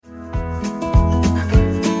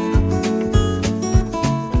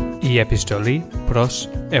Η Επιστολή προς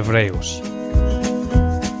Εβραίους.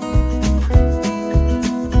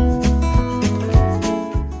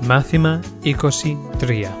 Μάθημα 23.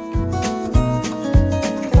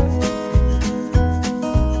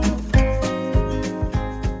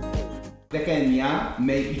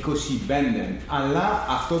 Με 25, αλλά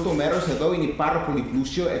αυτό το μέρος εδώ είναι πάρα πολύ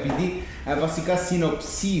πλούσιο επειδή βασικά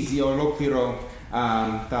συνοψίζει ολόκληρα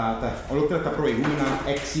τα προηγούμενα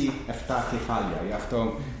 6-7 κεφάλια. Γι'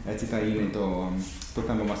 αυτό έτσι θα είναι το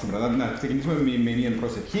θέμα μας σήμερα. Να ξεκινήσουμε με μια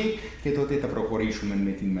προσευχή και τότε θα προχωρήσουμε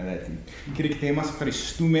με την μελέτη. Κύριε και Θεέ μας,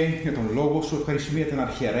 ευχαριστούμε για τον Λόγο Σου, ευχαριστούμε για την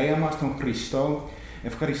αρχιερέα μας, τον Χριστό.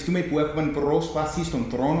 Ευχαριστούμε που έχουμε πρόσβαση στον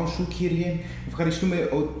θρόνο Σου, Κύριε. Ευχαριστούμε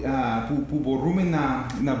που μπορούμε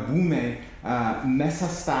να μπούμε μέσα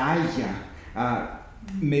στα Άγια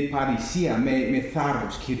με παρησία, με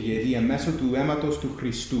θάρρος, Κύριε, διαμέσου του αίματος του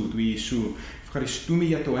Χριστού, του Ιησού. Ευχαριστούμε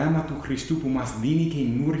για το αίμα του Χριστού που μας δίνει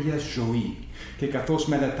καινούρια ζωή. Και καθώς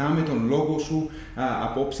μελετάμε τον Λόγο Σου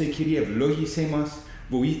απόψε, Κύριε, ευλόγησέ μας,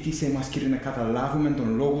 βοήθησέ μας, Κύριε, να καταλάβουμε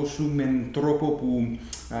τον Λόγο Σου με έναν τρόπο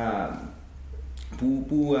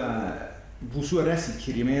που Σου αρέσει,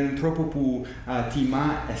 Κύριε, με έναν τρόπο που τιμά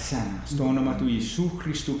Εσένα. Στο όνομα του Ιησού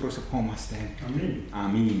Χριστού προσευχόμαστε.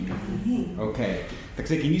 Αμήν. Okay. Θα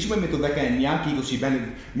ξεκινήσουμε με το 19 και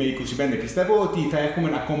 25. Πιστεύω ότι θα έχουμε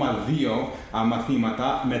ακόμα 2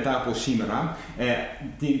 μαθήματα μετά από σήμερα.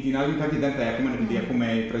 Την άλλη Πέμπτη δεν θα έχουμε, επειδή έχουμε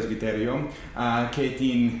πρεσβυτέριο. Και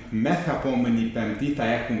την μεθαπόμενη Πέμπτη θα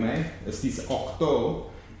έχουμε στις 8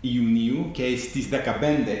 Ιουνίου και στις 15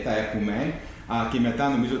 θα έχουμε. Και μετά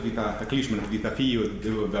νομίζω ότι θα κλείσουμε, γιατί θα φύγει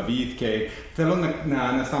ο Δαβίδ και θέλω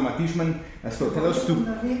να σταματήσουμε στο τέλος του...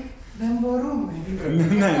 Δεν μπορούμε.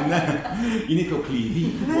 Ναι. Είναι το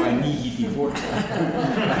κλειδί που ανοίγει την πόρτα.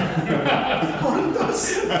 Όντως.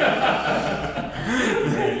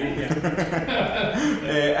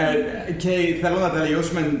 Και θέλω να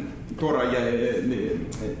τελειώσουμε τώρα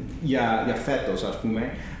για φέτος, ας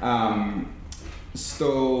πούμε.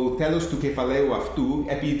 Στο τέλος του κεφαλαίου αυτού,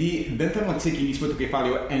 επειδή δεν θέλω να ξεκινήσουμε το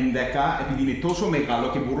κεφάλαιο 11, επειδή είναι τόσο μεγάλο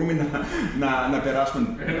και μπορούμε να περάσουμε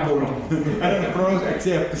χρόνο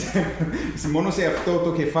μόνο σε αυτό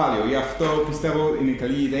το κεφάλαιο. Γι' αυτό πιστεύω είναι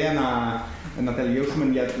καλή ιδέα να τελειώσουμε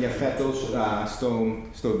για φέτος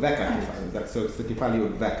στο 10 στο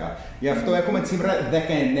κεφάλαιο 10. Γι' αυτό έχουμε σήμερα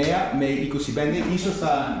 19 με 25, ίσως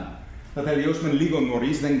θα τελειώσουμε λίγο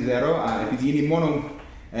νωρίς, δεν ξέρω, επειδή είναι μόνο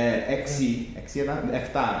 7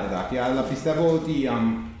 εδάφια, αλλά πιστεύω ότι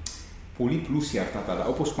πολύ πλούσια αυτά τα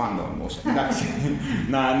όπως πάντα όμως. Εντάξει,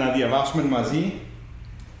 να διαβάσουμε μαζί.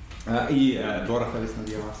 Ή τώρα θέλεις να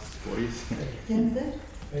διαβάσεις, μπορείς.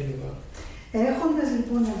 Έχοντας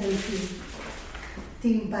λοιπόν, αδελφοί,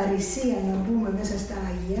 την παρησία να μπούμε μέσα στα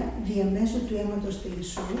Άγια, διαμέσου του αίματος του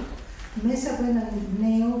Ιησού, μέσα από έναν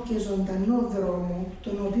νέο και ζωντανό δρόμο,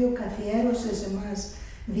 τον οποίο καθιέρωσε σε εμάς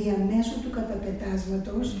διαμέσου του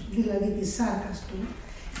καταπετάσματος, δηλαδή της σάρκας του,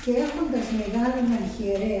 και έχοντας μεγάλον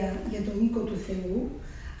αρχιερέα για τον οίκο του Θεού,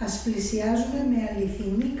 ας πλησιάζουμε με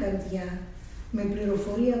αληθινή καρδιά, με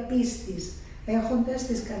πληροφορία πίστης, έχοντας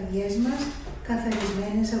τις καρδιές μας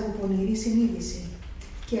καθαρισμένες από πονηρή συνείδηση,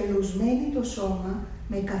 και λουσμένοι το σώμα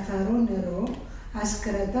με καθαρό νερό, ας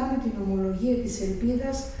κρατάμε την ομολογία της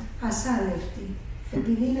ελπίδας ασάλευτη,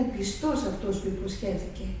 επειδή είναι πιστός αυτός που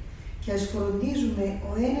υποσχέθηκε, και ας φροντίζουμε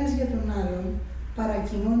ο ένας για τον άλλον,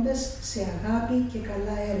 παρακινώντας σε αγάπη και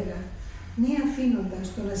καλά έργα, μη αφήνοντας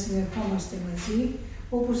το να συνερχόμαστε μαζί,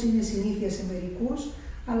 όπως είναι συνήθεια σε μερικούς,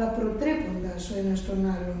 αλλά προτρέποντας ο ένας τον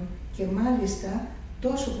άλλον, και μάλιστα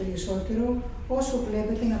τόσο περισσότερο όσο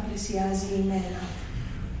βλέπετε να πλησιάζει η ημέρα.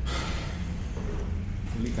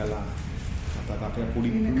 Πολύ καλά. Αυτά τα πολύ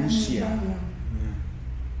πλούσια.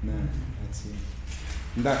 Ναι, έτσι.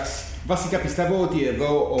 Εντάξει. Βασικά πιστεύω ότι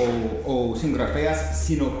εδώ ο συγγραφέας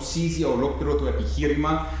συνοψίζει ολόκληρο το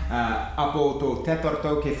επιχείρημα από το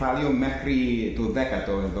 4ο κεφάλαιο μέχρι το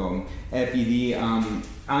 10ο εδώ. Επειδή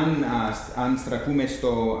αν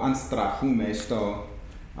στραφούμε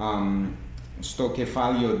στο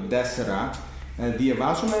κεφάλαιο 4,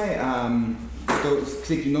 διαβάζουμε,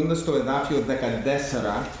 ξεκινώντας το εδάφιο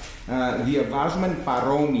 14, διαβάζουμε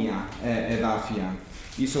παρόμοια εδάφια.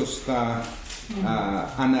 Ίσως θα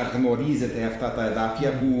αναγνωρίζετε αυτά τα εδάφια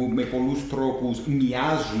που με πολλούς τρόπους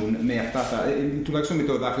μοιάζουν με αυτά τουλάχιστον με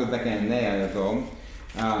το εδάφιο 19 εδώ.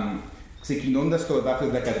 Ξεκινώντας το εδάφιο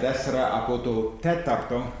 14 από το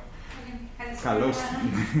 4ο.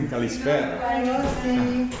 Καλησπέρα.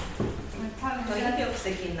 Το ίδιο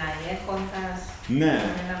ξεκινάει, έχοντας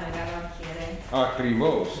ένα μεγάλο αρχιερέα.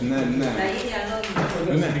 Ακριβώς, ναι. Τα ίδια λόγια.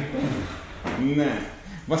 Ναι.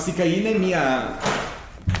 Βασικά είναι μια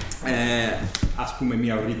ας πούμε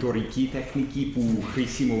μια ρητορική τεχνική που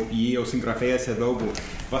χρησιμοποιεί ο συγγραφέας εδώ, που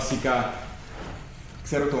βασικά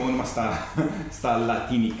ξέρω το όνομα στα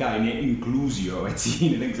λατινικά, είναι inclusio, έτσι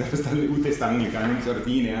είναι, δεν ξέρω ούτε στα αγγλικά, δεν ξέρω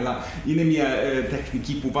τι είναι, αλλά είναι μια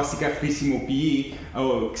τεχνική που βασικά χρησιμοποιεί,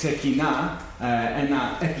 ξεκινά ένα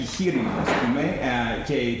επιχείρημα, ας πούμε,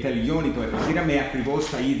 και τελειώνει το επιχείρημα με ακριβώς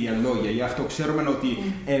τα ίδια λόγια. Γι' αυτό ξέρουμε ότι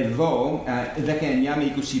εδώ, 19 με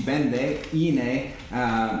 25, είναι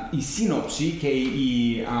η σύνοψη και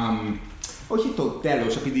όχι το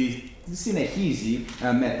τέλος, επειδή συνεχίζει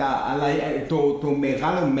μετά, αλλά το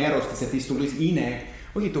μεγάλο μέρος της επιστολής είναι,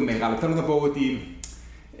 όχι το μεγάλο, θέλω να πω ότι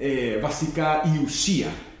βασικά η ουσία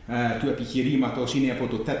του επιχειρήματος είναι από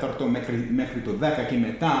το 4ο μέχρι το 10 και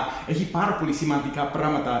μετά. Έχει πάρα πολύ σημαντικά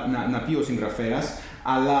πράγματα να πει ο συγγραφέας,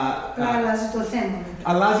 αλλά αλλάζει το θέμα.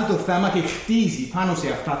 Αλλάζει το θέμα και χτίζει πάνω σε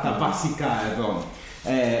αυτά τα βασικά εδώ.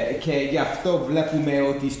 Και γι' αυτό βλέπουμε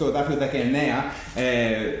ότι στο δάφιο 19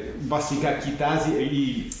 βασικά κοιτάζει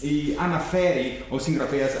ή αναφέρει, ο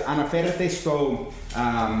συγγραφέας αναφέρεται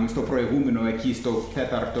στο προηγούμενο εκεί, στο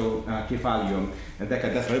 4ο κεφάλαιο 14.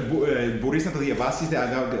 Μπορείς να το διαβάσεις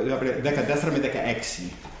 14 με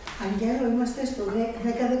 16. Αγγέλο, είμαστε στο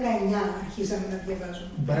 10-19, αρχίσαμε να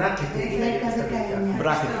διαβάζουμε. Bracket. 10-19.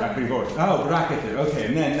 Bracket, ακριβώς. Bracket, οκ,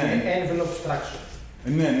 ναι. Envelope structure.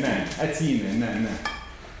 Ναι, έτσι είναι, ναι.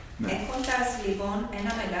 Έχοντας λοιπόν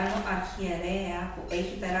ένα μεγάλο αρχιερέα που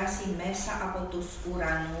έχει περάσει μέσα από τους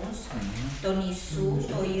ουρανούς, τον Ιησού,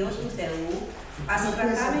 το Υιό του Θεού, ας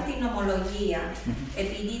κρατάμε την ομολογία.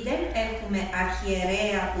 Επειδή δεν έχουμε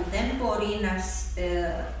αρχιερέα που δεν μπορεί να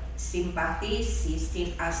συμπαθήσει στις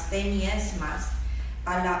ασθένειές μας,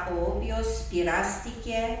 αλλά ο οποίος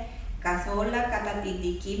πειράστηκε καθόλου κατά τη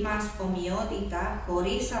δική μας ομοιότητα,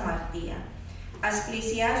 χωρίς αμαρτία. Ας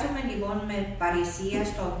πλησιάζουμε λοιπόν με παρησία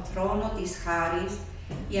στον θρόνο της χάρης,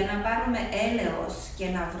 για να πάρουμε έλεος και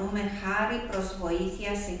να βρούμε χάρη προς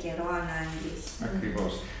βοήθεια σε καιρό ανάγκης.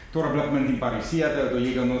 Ακριβώς. Τώρα βλέπουμε την παρησία, το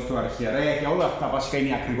γεγονός του αρχιερέα και όλα αυτά βασικά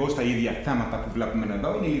είναι ακριβώς τα ίδια θέματα που βλέπουμε εδώ.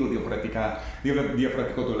 Είναι λίγο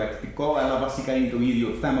διαφορετικό το λεκτικό, αλλά βασικά είναι το ίδιο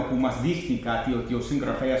θέμα που μας δείχνει κάτι, ότι ο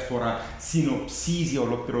συγγραφέας τώρα συνοψίζει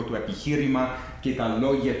ολόκληρο το επιχείρημα και τα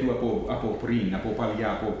λόγια του από πριν, από παλιά,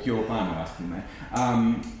 από πιο πάνω, ας πούμε.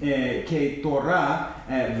 Και τώρα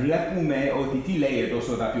βλέπουμε ότι τι λέει εδώ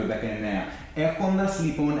στο δάφιο 19. Έχοντας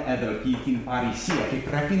λοιπόν, αδελφοί, την παρησία, και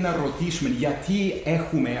πρέπει να ρωτήσουμε γιατί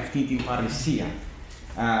έχουμε αυτή την παρησία,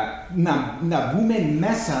 να μπούμε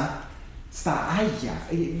μέσα στα Άγια.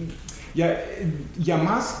 Για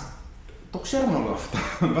μας το ξέρουμε όλα αυτά.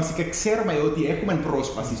 Βασικά ξέρουμε ότι έχουμε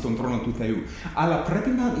πρόσβαση στον θρόνο του Θεού. Αλλά πρέπει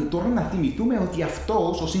τώρα να θυμηθούμε ότι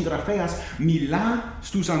αυτός ο συγγραφέας μιλά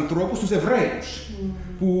στους ανθρώπους, στους Εβραίους,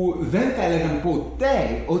 που δεν θα έλεγαν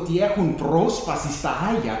ποτέ ότι έχουν πρόσβαση στα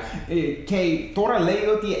Άγια. Και τώρα λέει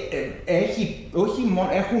ότι όχι μόνο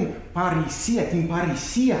έχουν παρησία, την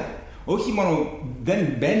παρησία. Όχι μόνο δεν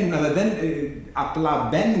μπαίνουν, αλλά δεν απλά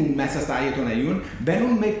μπαίνουν μέσα στα Άγια των Αγίων,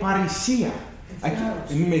 μπαίνουν με παρησία.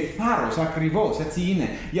 Με θάρρος, ακριβώς, έτσι είναι.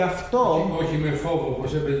 Γι' αυτό... Όχι με φόβο,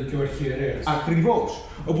 όπως έπαιζε και ο αρχιερέας. Ακριβώς.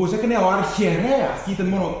 Όπως έκανε ο αρχιερέας, και ήταν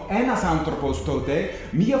μόνο ένας άνθρωπος τότε,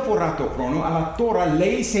 μία φορά το χρόνο, αλλά τώρα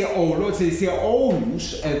λέει σε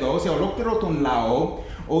όλους εδώ, σε ολόκληρο τον λαό,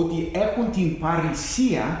 ότι έχουν την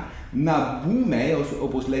παρησία να μπούμε,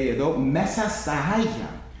 όπως λέει εδώ, μέσα στα Άγια.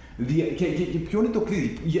 Και ποιο είναι το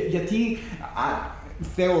κλειδί? Γιατί...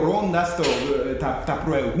 θεωρώντας τα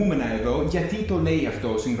προηγούμενα εδώ, γιατί το λέει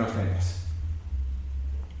αυτό ο συγγραφέας?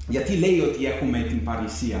 Γιατί λέει ότι έχουμε την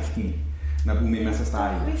παρησία αυτή να μπούμε μέσα στα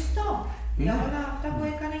Άγια? Χριστό, για όλα αυτά που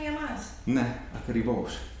έκανε για μας. Ναι,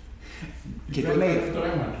 ακριβώς. Και το λέει αυτό.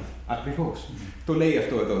 Ακριβώς. Το λέει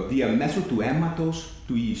αυτό εδώ, διαμέσου του αίματος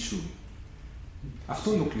του Ιησού. Αυτό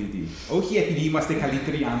είναι το κλειδί. Όχι επειδή είμαστε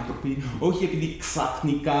καλύτεροι άνθρωποι, όχι επειδή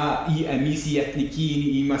ξαφνικά εμείς οι εθνικοί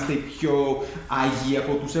είμαστε πιο άγιοι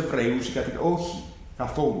από τους Εβραίους ή κάτι. Όχι,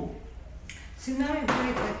 καθόλου. Συγγνώμη,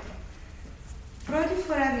 πρώτη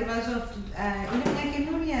φορά διαβάζω, είναι μια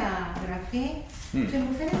καινούρια γραφή και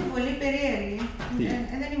μου φαίνεται πολύ περίεργη.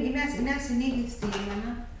 Είναι ασυνήθιστη για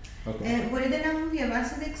μένα. Μπορείτε να μου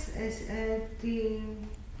διαβάσετε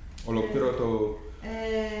ολόκληρο το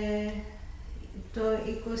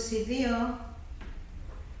 22,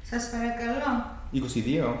 σας παρακαλώ. 22?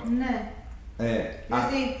 Ναι.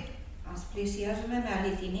 Ας πλησιάζουμε με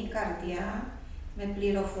αληθινή καρδιά, με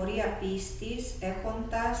πληροφορία πίστης,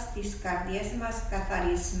 έχοντας τις καρδιές μας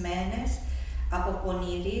καθαρισμένες από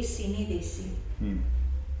πονηρή συνείδηση.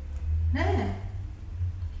 Ναι.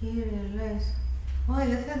 Κύριε, λες. Όχι,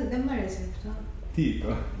 δεν μου αρέσει αυτό. Τι,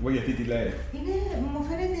 γιατί τι λέει? Μου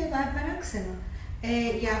φαίνεται παράξενο.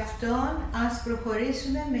 Γι' αυτόν ας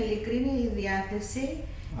προχωρήσουμε με ειλικρίνη διάθεση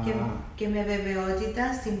και με βεβαιότητα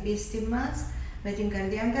στην πίστη μας, με την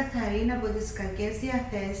καρδιά καθαρή από τις κακές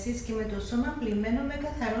διαθέσεις και με το σώμα πλημμένο με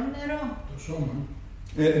καθαρό νερό. Το σώμα.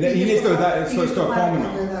 Είναι στο επόμενο.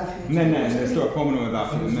 Ναι, στο επόμενο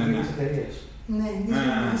εδάφιο.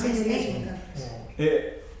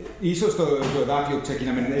 Ίσως το εδάφιο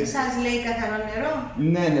ξεκινάμε. Εσάς λέει καθαρό νερό.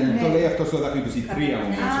 Ναι, το λέει αυτό στο εδάφιο του 23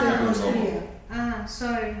 όμως.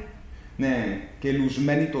 Sorry. Ναι, και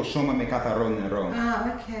λουσμένει το σώμα με καθαρό νερό.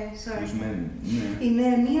 Sorry. Είναι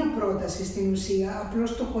μία πρόταση στην ουσία,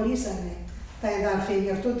 απλώς το χωρίσανε τα εδάφια,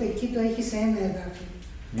 γι' αυτό εκεί το έχει σε ένα εδάφιο.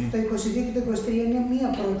 Το 22 και το 23 είναι μία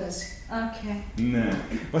πρόταση. Ναι.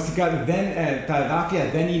 Βασικά τα εδάφια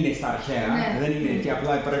δεν είναι στα αρχαία, δεν είναι και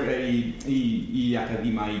απλά οι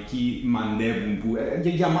ακαδημαϊκοί μαντεύουν που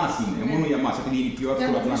για μας είναι, μόνο για μας, επειδή είναι πιο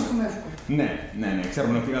εύκολο. Ναι,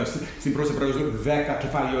 ξέρουμε ότι στην πρώτη Εβραίους 10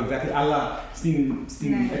 κεφάλαιο 10, αλλά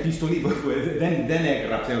στην επιστολή δεν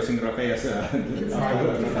έγραψε ο συγγραφέας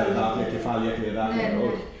τα εδάφια, κεφάλαια και εδάφια,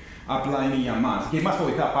 όχι. Απλά είναι για μας. Και μας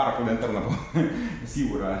βοηθά πάρα πολύ, δεν θέλω να πω,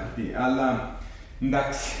 σίγουρα. Αλλά,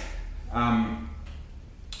 εντάξει.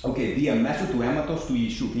 Διαμέσου του αίματος του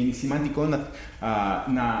Ιησού. Και είναι σημαντικό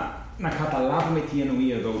να καταλάβουμε τι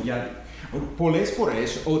εννοεί εδώ. Πολλές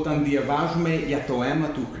φορές, όταν διαβάζουμε για το αίμα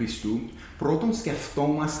του Χριστού, πρώτον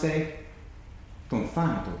σκεφτόμαστε τον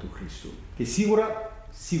θάνατο του Χριστού. Και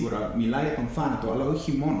σίγουρα μιλάει για τον θάνατο, αλλά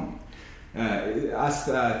όχι μόνο. Ας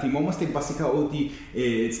θυμόμαστε βασικά ότι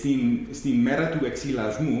στην μέρα του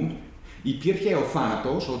εξυλασμού υπήρχε ο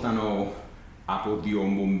θάνατος όταν ο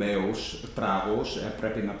αποδιομπομπαίος τράγος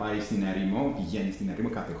πρέπει να πάει στην έρημο, πηγαίνει στην έρημο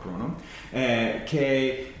κάθε χρόνο,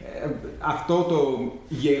 και αυτό το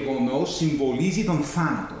γεγονός συμβολίζει τον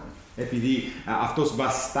θάνατο, επειδή αυτός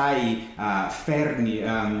βαστάει, φέρνει,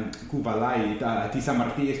 κουβαλάει τις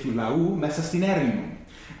αμαρτίες του λαού μέσα στην έρημο.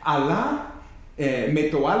 Αλλά με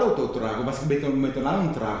το άλλο το τράγο, με τον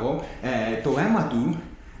άλλον τράγο, το αίμα του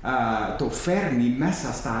το φέρνει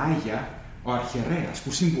μέσα στα Άγια ο αρχιερέας,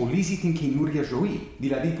 που συμβολίζει την καινούρια ζωή,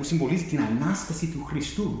 δηλαδή που συμβολίζει την Ανάσταση του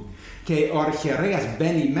Χριστού. Και ο αρχιερέας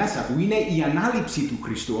μπαίνει μέσα, που είναι η ανάληψη του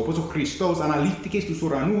Χριστού, όπως ο Χριστός αναλήφθηκε στους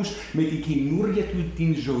ουρανούς με την καινούρια του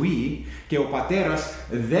την ζωή και ο Πατέρας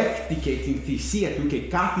δέχτηκε την θυσία του και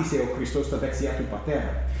κάθισε ο Χριστός στα δεξιά του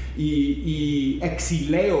Πατέρα. Η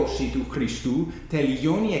εξηλαίωση του Χριστού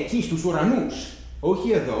τελειώνει εκεί στους ουρανούς,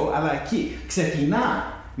 όχι εδώ, αλλά εκεί.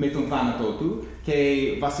 Ξεκινά με τον θάνατό του και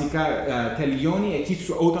βασικά τελειώνει εκεί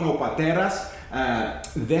όταν ο Πατέρας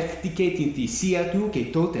δέχτηκε την θυσία του και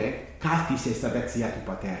τότε κάθισε στα δεξιά του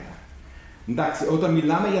Πατέρα. Εντάξει, όταν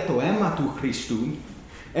μιλάμε για το αίμα του Χριστού,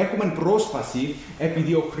 έχουμε πρόσβαση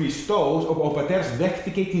επειδή ο Χριστός, ο Πατέρας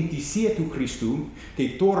δέχτηκε την θυσία του Χριστού και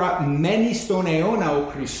τώρα μένει στον αιώνα ο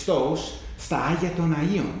Χριστός στα Άγια των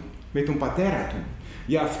Αγίων με τον Πατέρα του.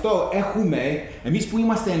 Γι' αυτό έχουμε, εμείς που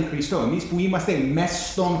είμαστε εν Χριστώ, εμείς που είμαστε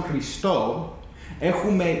μέσα στον Χριστό,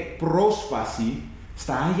 έχουμε πρόσβαση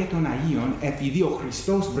στα Άγια των Αγίων επειδή ο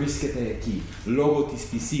Χριστός βρίσκεται εκεί, λόγω της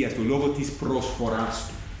θυσίας του, λόγω της προσφοράς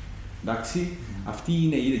του. Εντάξει, αυτή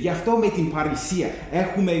είναι η ιδέα. Γι' αυτό με την παρησία,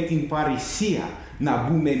 έχουμε την παρησία να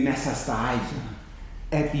μπούμε μέσα στα Άγια.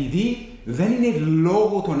 Επειδή δεν είναι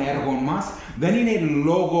λόγω των έργων μας, δεν είναι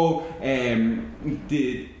λόγω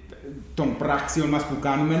των πράξεων μας που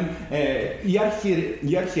κάνουμε.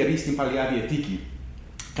 Οι αρχιερείς στην Παλαιά Διαθήκη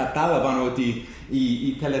κατάλαβαν ότι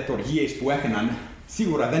οι τελετουργίες που έκαναν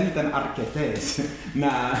σίγουρα δεν ήταν αρκετές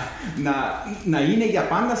να είναι για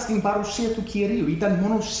πάντα στην παρουσία του Κυρίου. Ήταν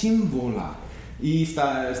μόνο σύμβολα. Ή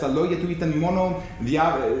στα λόγια του ήταν μόνο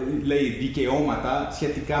λέει, δικαιώματα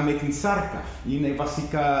σχετικά με την σάρκα. Είναι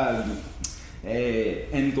βασικά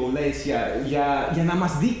εντολές για να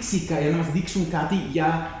μας δείξουν κάτι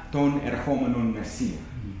για τον ερχόμενο Μεσσία.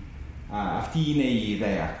 Αυτή είναι η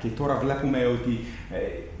ιδέα. Και τώρα βλέπουμε ότι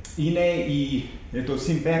είναι το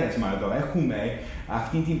συμπέρασμα εδώ. Έχουμε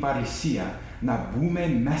αυτή την παρησία να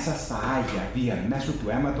μπούμε μέσα στα Άγια μέσω του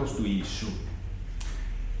αίματος του Ιησού.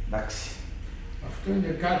 Εντάξει. Αυτό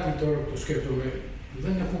είναι κάτι τώρα που το σκέφτομαι.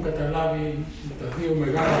 Δεν έχουν καταλάβει τα δύο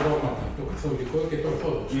μεγάλα δόγματα, το καθολικό και το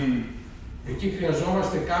ορθόδοξο. Εκεί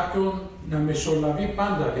χρειαζόμαστε κάποιον να μεσολαβεί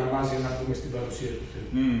πάντα για μας για να μπούμε στην παρουσία του Θεού.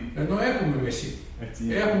 Ενώ έχουμε Μεσσία.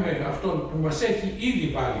 Έχουμε αυτόν που μας έχει ήδη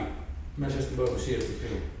βάλει μέσα στην παρουσία του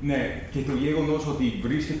Θεού. Ναι, και το γεγονός ότι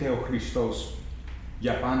βρίσκεται ο Χριστός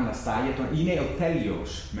για πάντα στα Άγια των είναι ο τέλειος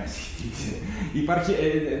Μεσσίας. Υπάρχει,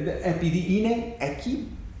 επειδή είναι εκεί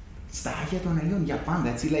στα Άγια των Αγίων για πάντα,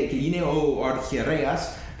 έτσι λέει, και είναι ο αρχιερέας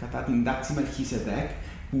κατά την τάξη Μελχισεδέκ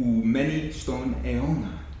που μένει στον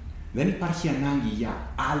αιώνα. Δεν υπάρχει ανάγκη για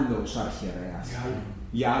άλλος αρχιερέας.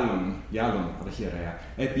 Για άλλον αρχιερέα.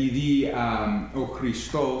 Επειδή ο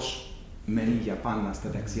Χριστός μένει για πάντα στα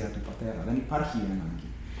δεξιά του Πατέρα. Δεν υπάρχει ανάγκη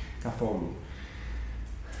καθόλου.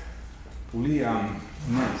 Πολύ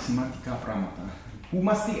σημαντικά πράγματα. Που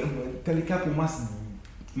τελικά που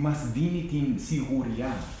μας δίνει την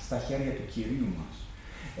σιγουριά στα χέρια του Κυρίου μας.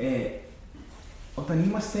 Όταν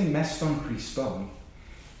είμαστε μέσα στον Χριστό,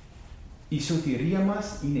 η σωτηρία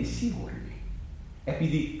μας είναι σίγουρη.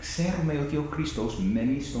 Επειδή ξέρουμε ότι ο Χριστός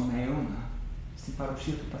μένει στον αιώνα, στην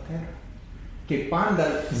παρουσία του Πατέρα. Και πάντα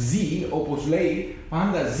ζει, όπως λέει,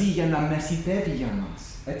 πάντα ζει για να μεσητεύει για μας.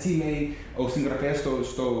 Έτσι λέει ο συγγραφέας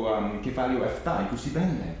στο κεφάλαιο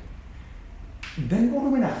 7:25. Δεν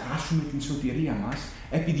μπορούμε να χάσουμε την σωτηρία μας,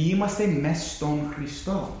 επειδή είμαστε μέσα στον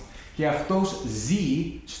Χριστό. Και αυτός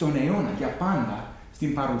ζει στον αιώνα, για πάντα,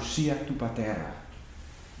 στην παρουσία του Πατέρα.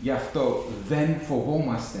 Γι' αυτό δεν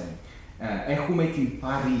φοβόμαστε. Έχουμε την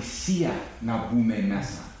παρησία να μπούμε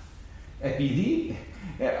μέσα. Επειδή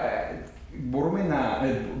μπορούμε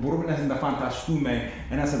να φανταστούμε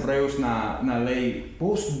ένας Εβραίος να λέει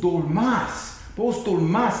πώς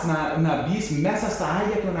τολμάς να μπεις μέσα στα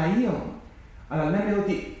Άγια των Αγίων. Αλλά λέμε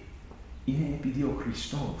ότι είναι επειδή ο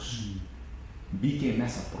Χριστός μπήκε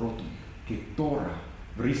μέσα πρώτον και τώρα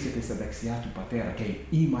βρίσκεται στα δεξιά του Πατέρα και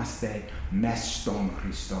είμαστε μέσα στον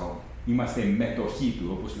Χριστό. Είμαστε μετοχοί του,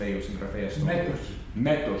 όπως λέει ο συγγραφέας του.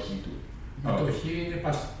 Μέτοχοι του. Μετοχή είναι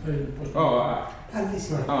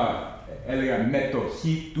έλεγα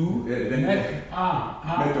μετοχή του.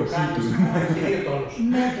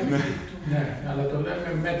 Μετοχή του. Ναι, αλλά το λέμε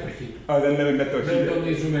μέτοχη του. Δεν λέμε μετοχή. Δεν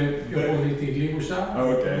τονίζουμε πιο πολύ τη λίγουσα,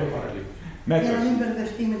 το παραλίγο. Για να μην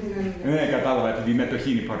μπερδευτεί με την άλλη. Ναι, κατάλαβα, επειδή η μετοχή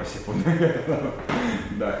είναι παρασύμφωνη.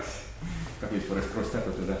 Εντάξει. Κάποιες φορές προσθέτω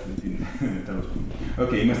το δεύτερο την τέλος του.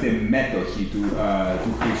 Οκ, είμαστε μέτοχοι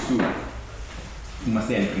του Χριστού.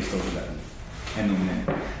 Είμαστε εν Χριστώ δηλαδή. Ενωμένοι.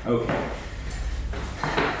 Οκ.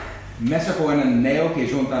 Μέσα από έναν νέο και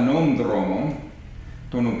ζωντανό δρόμο,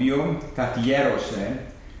 τον οποίο καθιέρωσε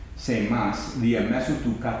σε εμάς διαμέσου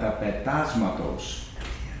του καταπετάσματος,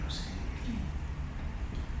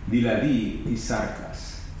 δηλαδή της σάρκας.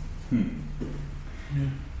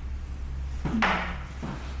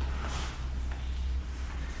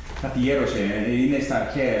 Καθιέρωσε, είναι στα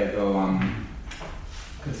αρχαία το...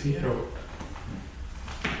 Καθιέρω.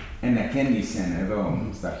 Ενακαίνησεν εδώ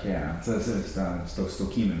στα αρχαία, στο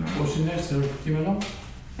κείμενο. Πώς είναι στο κείμενο?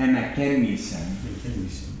 Ενακαίνησεν.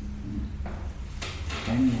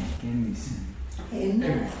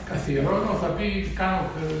 Καθιερώνω θα πει κάνω,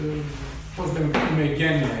 πώς λέμε, με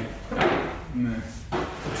γένεια. Ναι.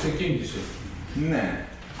 Το ξεκίνησε. Ναι.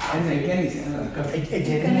 Ενακαίνησε.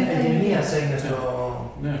 Εγγενίασε είναι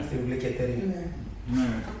στη βιβλική εταιρεία. Ναι.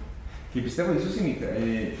 Και πιστεύω ίσως είναι,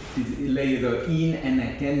 λέει εδώ, «ειν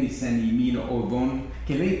ενεκαίνησεν ημίν οδόν»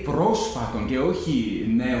 και λέει πρόσφατον και όχι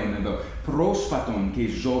νέον εδώ, πρόσφατον και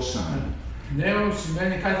ζώσαν. Νέο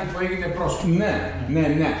σημαίνει κάτι που έγινε πρόσφατα.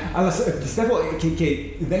 Ναι. Αλλά πιστεύω και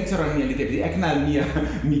δεν ξέρω αν είναι αλήθεια, επειδή έκανα μια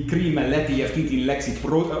μικρή μελέτη για αυτή τη λέξη,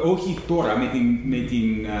 όχι τώρα με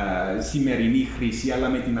την σημερινή χρήση, αλλά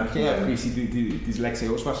με την αρχαία χρήση της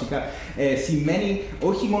λέξεως βασικά, σημαίνει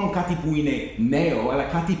όχι μόνο κάτι που είναι νέο, αλλά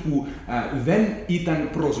κάτι που δεν ήταν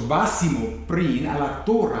προσβάσιμο πριν, αλλά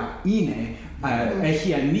τώρα είναι.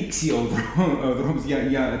 Έχει ανοίξει ο δρόμος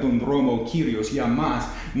για τον δρόμο ο Κύριος για μας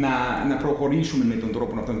να προχωρήσουμε με τον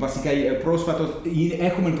τρόπο αυτόν. Βασικά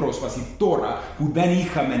έχουμε πρόσβαση τώρα που δεν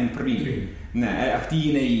είχαμε πριν. Ναι, αυτή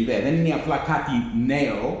είναι η ιδέα. Δεν είναι απλά κάτι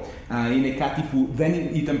νέο, είναι κάτι που δεν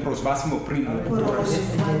ήταν προσβάσιμο πριν.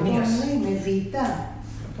 Πρόσφατον είναι β.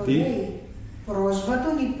 Το λέει.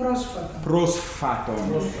 Πρόσβατον ή πρόσφατα. Πρόσφατον.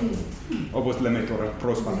 Όπως λέμε τώρα,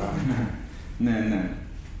 πρόσφατα. Ναι.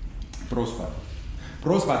 Πρόσφατο.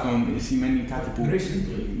 Πρόσφατον σημαίνει κάτι που...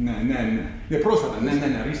 Ναι. Πρόσφατα,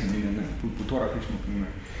 recent είναι, που τώρα χρησιμοποιούμε.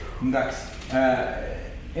 Εντάξει.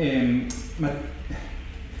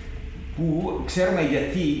 Που ξέρουμε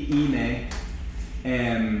γιατί είναι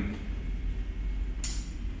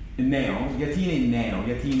νέο,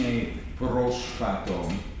 γιατί είναι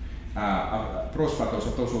πρόσφατος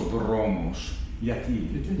αυτός ο δρόμος. Γιατί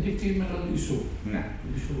είναι με τον Ιησού. Ναι.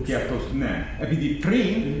 Και αυτός, ναι. Επειδή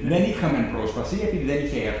πριν δεν είχαμε πρόσβαση, επειδή δεν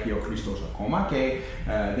είχε έρθει ο Χριστός ακόμα και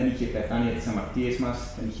δεν είχε πεθάνει για τις αμαρτίες μας,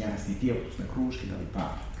 δεν είχε αναστηθεί από τους νεκρούς κτλ.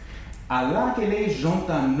 Αλλά και λέει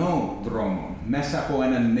ζωντανό δρόμο, μέσα από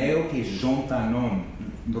έναν νέο και ζωντανό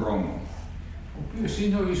δρόμο. Ο οποίος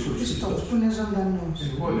είναι ο Ιησούς Χριστός. Που είναι ζωντανός.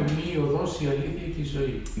 Εγώ είμαι η οδός, η αλήθεια και η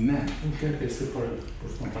ζωή. Ναι. Μου έρχεστε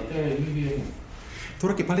προς τον Πατέρα, η ίδια μου.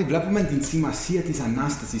 Τώρα και πάλι βλέπουμε την σημασία της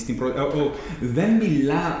Ανάστασης. Δεν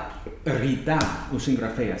μιλά ρητά ο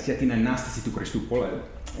συγγραφέας για την Ανάσταση του Χριστού.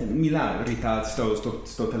 Μιλά ρητά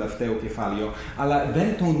στο τελευταίο κεφάλαιο, αλλά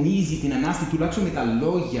δεν τονίζει την Ανάσταση, τουλάχιστον με τα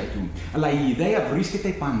λόγια του. Αλλά η ιδέα βρίσκεται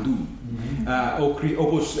παντού.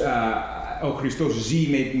 Όπως ο Χριστός ζει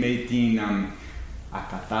με την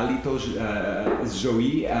ακατάλητος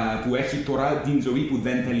ζωή που έχει τώρα, την ζωή που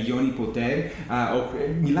δεν τελειώνει ποτέ.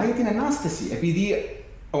 Μιλάει για την Ανάσταση, επειδή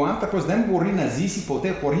ο άνθρωπος δεν μπορεί να ζήσει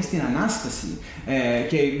ποτέ χωρίς την Ανάσταση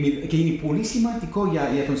και είναι πολύ σημαντικό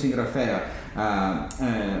για τον συγγραφέα.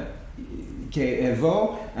 Και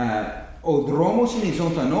εδώ ο δρόμος είναι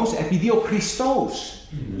ζωντανός επειδή ο Χριστός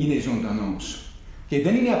είναι ζωντανός. Και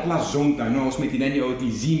δεν είναι απλά ζωντανός με την έννοια ότι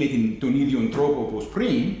ζει με τον ίδιο τρόπο όπως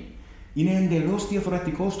πριν. Είναι εντελώς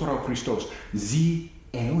διαφορετικός τώρα ο Χριστός. Ζει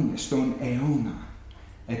αιώνες, στον αιώνα.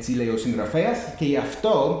 Έτσι λέει ο συγγραφέας, και γι'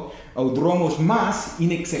 αυτό ο δρόμος μας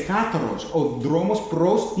είναι ξεκάθαρος. Ο δρόμος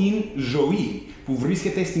προς την ζωή που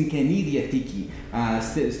βρίσκεται στην Καινή Διαθήκη,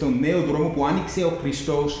 στον νέο δρόμο που άνοιξε ο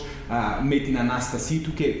Χριστός με την Ανάστασή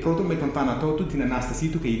του, και πρώτον με τον θάνατό του, την Ανάστασή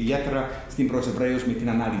του, και ιδιαίτερα στην προς Εβραίους με την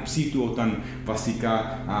ανάληψή του, όταν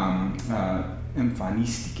βασικά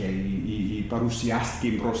εμφανίστηκε ή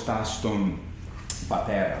παρουσιάστηκε μπροστά στον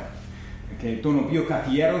Πατέρα, και τον οποίο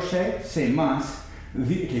καθιέρωσε σε εμάς,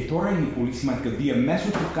 και τώρα είναι πολύ σημαντικό,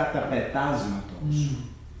 διαμέσου του καταπετάσματος.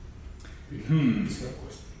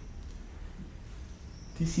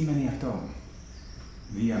 Τι σημαίνει αυτό?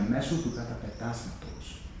 Διαμέσου του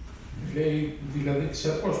καταπετάσματος. Λέει δηλαδή της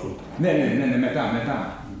Απόστολου. Ναι, μετά.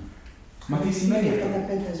 Μα τι σημαίνει αυτό?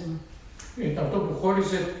 Καταπέτασμα. Είναι αυτό που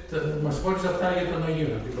μας χώριζε αυτά για τον Αγίο.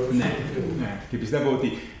 Ναι. Και πιστεύω ότι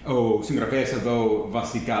ο συγγραφέας εδώ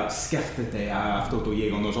βασικά σκέφτεται αυτό το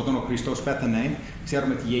γεγονός. Όταν ο Χριστός πέθανε,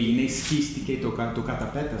 ξέρουμε τι έγινε, σχίστηκε το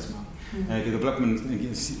καταπέτασμα. Και το βλέπουμε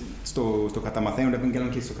στο κατά Μαθαίων Ευαγγέλιον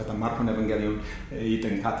και στο κατά Μάρκων Ευαγγέλιον.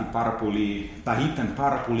 Ήταν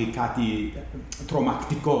πάρα πολύ κάτι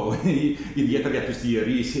τρομακτικό, ιδιαίτερα για τους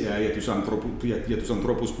ιερείς, για τους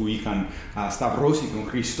ανθρώπους που είχαν σταυρώσει τον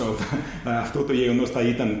Χριστό. Αυτό το γεγονός θα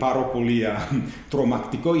ήταν πάρα πολύ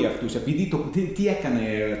τρομακτικό για αυτούς, επειδή τι έκανε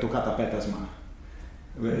το καταπέτασμα?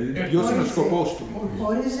 Ποιος είναι ο σκοπός του?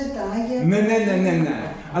 Χώριζε τα Άγια.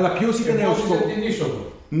 Ναι. Αλλά ποιος ήταν ο σκοπός? Χώριζε την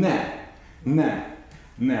είσοδο.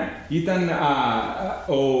 Ναι. Ήταν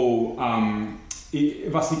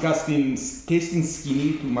βασικά και στην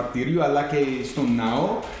σκηνή του μαρτυρίου, αλλά και στον ναό,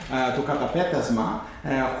 το καταπέτασμα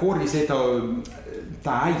χώριζε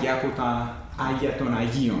τα Άγια από τα Άγια των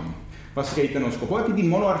Αγίων. Βασικά ήταν ο σκοπό, επειδή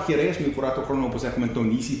μόνο ο αρχιερέας μια φορά το χρόνο, όπως έχουμε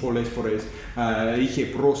τονίσει πολλές φορές, είχε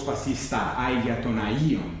πρόσβαση στα Άγια των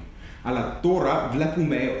Αγίων. Αλλά τώρα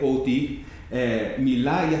βλέπουμε ότι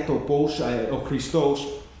μιλάει για το πώς ο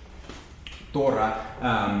Χριστός τώρα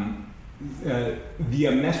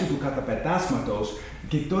διαμέσου του καταπετάσματος,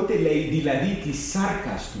 και τότε λέει δηλαδή της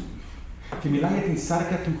σάρκας του, και μιλάει για την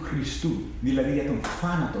σάρκα του Χριστού, δηλαδή για τον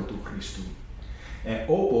θάνατο του Χριστού.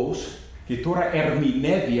 Όπως και τώρα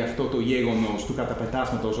ερμηνεύει αυτό το γεγονός του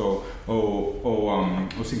καταπετάσματος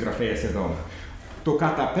ο συγγραφέας εδώ. Το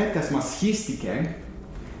καταπέτασμα σχίστηκε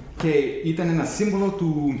και ήταν ένα σύμβολο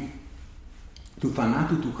του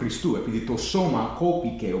θανάτου του Χριστού, επειδή το σώμα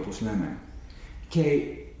κόπηκε, όπως λέμε. Και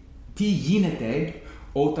τι γίνεται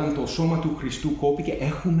όταν το σώμα του Χριστού κόπηκε?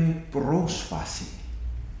 Έχουμε πρόσβαση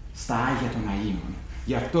στα Άγια των Αγίων.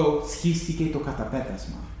 Γι' αυτό σχίστηκε το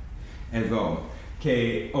καταπέτασμα εδώ.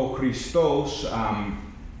 Και ο Χριστός,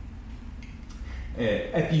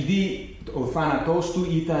 επειδή ο θάνατός του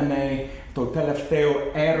ήταν το τελευταίο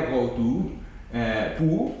έργο του,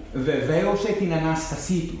 που βεβαίωσε την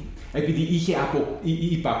Ανάστασή του, επειδή είχε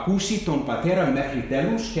υπακούσει τον Πατέρα μέχρι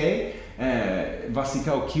τέλους, και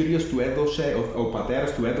βασικά ο Κύριος του έδωσε, ο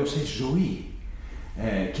Πατέρας του έδωσε ζωή,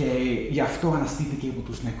 και γι' αυτό αναστήθηκε από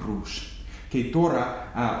τους νεκρούς. Και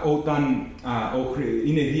τώρα όταν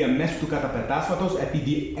είναι διαμέσου του καταπετάσματος,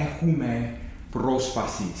 επειδή έχουμε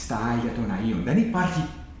πρόσβαση στα Άγια των Αγίων,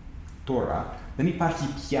 δεν υπάρχει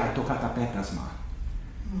πια το καταπέτασμα.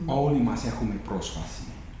 Όλοι μας έχουμε πρόσβαση,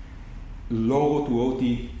 λόγω του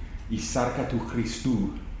ότι η σάρκα του Χριστού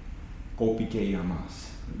κόπηκε για μας.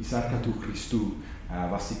 Η σάρκα του Χριστού,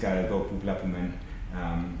 βασικά εδώ που βλέπουμε,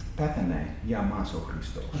 πέθανε για μας ο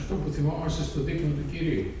Χριστός. Αυτό που θυμόμαστε στο δείπνο του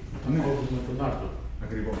Κυρίου, τον κόπτο με τον άρτο.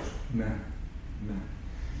 Ακριβώς, ναι.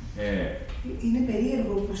 Είναι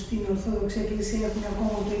περίεργο που στην Ορθόδοξη Εκκλησία έχουν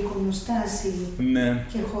ακόμα το εικονοστάσι,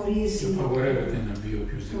 και χωρίζει. Και απαγορεύεται να μπει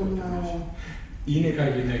οποιοσδήποτε. Είναι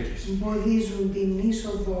γυναίκες. Εμποδίζουν την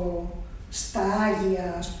είσοδο στα Άγια,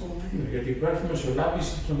 ας πούμε. Γιατί υπάρχει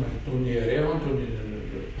μεσολάβηση των ιερέων, των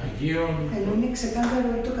Αγίων. Ενώ είναι ξεκάθαρο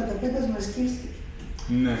ότι το καταπέτασμα σκίστηκε.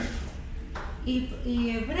 Ναι. Οι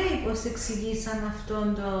Εβραίοι πώς εξηγήσαν αυτόν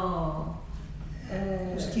το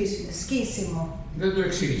σκίσιμο. Δεν το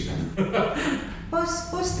εξήγησαν.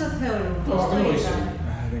 Πώς το θεωρούν, πώς το είδαν.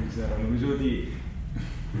 Δεν ξέρω, νομίζω ότι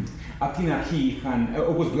από την αρχή είχαν,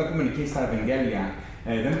 όπως βλέπουμε και στα Ευαγγέλια,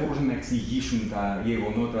 δεν μπορούσαν να εξηγήσουν τα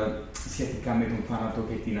γεγονότα σχετικά με τον θάνατο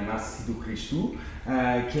και την Ανάσταση του Χριστού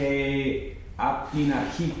και από την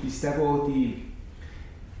αρχή πιστεύω ότι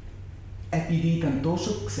επειδή ήταν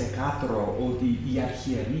τόσο ξεκάθαρο ότι οι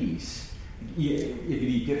αρχιερείς,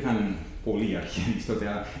 επειδή υπήρχαν πολλοί αρχιερείς τότε,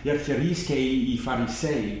 οι αρχιερείς και οι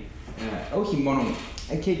Φαρισαίοι, όχι μόνο,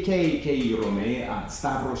 και οι Ρωμαίοι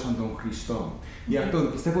σταύρωσαν τον Χριστό. Γι' αυτό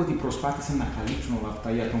πιστεύω ότι προσπάθησαν να καλύψουν όλα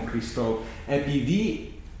αυτά για τον Χριστό,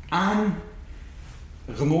 επειδή αν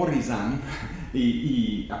γνώριζαν,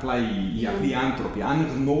 απλά οι απλοί άνθρωποι, αν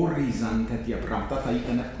γνώριζαν τέτοια πράγματα, θα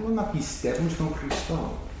ήταν εύκολο να πιστεύουν στον Χριστό.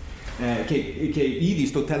 Και ήδη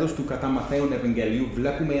στο τέλος του κατά Ματθαίον Ευαγγελίου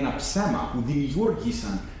βλέπουμε ένα ψέμα που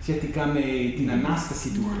δημιούργησαν σχετικά με την Ανάσταση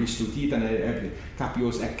του Χριστού. Τι ήταν,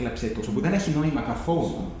 κάποιος έκλεψε τόσο, που δεν έχει νόημα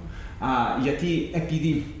καθόλου. Γιατί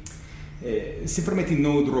επειδή σύμφωνα με την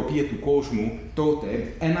νοοτροπία του κόσμου,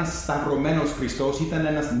 τότε ένας σταυρωμένος Χριστός ήταν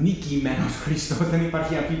ένας νικημένος Χριστός, δεν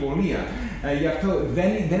υπάρχει αμφιβολία. Γι' αυτό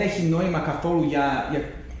δεν έχει νόημα καθόλου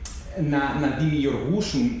να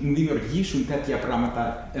δημιουργήσουν τέτοια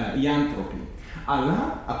πράγματα οι άνθρωποι.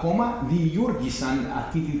 Αλλά ακόμα δημιούργησαν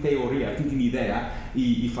αυτή την θεωρία, αυτή την ιδέα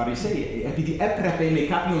οι Φαρισαίοι, επειδή έπρεπε με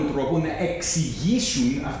κάποιον τρόπο να εξηγήσουν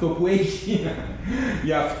αυτό που έγινε.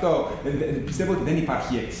 Γι' αυτό πιστεύω ότι δεν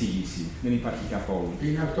υπάρχει εξήγηση, δεν υπάρχει καθόλου.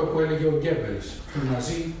 Είναι αυτό που έλεγε ο Γκέμπελς, ο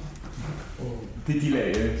Ναζί. Τι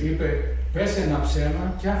λέει, είπε, πες ένα ψέμα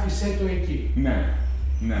και άφησέ το εκεί. Ναι.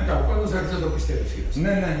 Ναι. Πάντως δεν το πιστεύεις.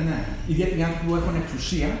 Ναι. Ιδιαίτερα οι άνθρωποι που έχουν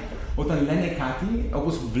εξουσία, όταν λένε κάτι,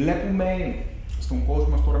 όπως βλέπουμε στον κόσμο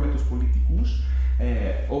μας τώρα με τους πολιτικούς,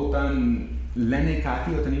 όταν λένε κάτι,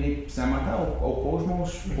 όταν είναι ψέματα, ο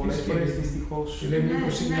κόσμος πολλές φορές δυστυχώς... Λέμε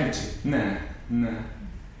μήπως είναι έτσι. Ναι,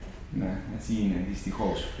 έτσι είναι,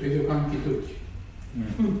 δυστυχώς. Το ίδιο κάνουν και οι Τούρκοι.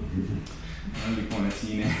 Λοιπόν, έτσι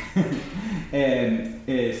είναι.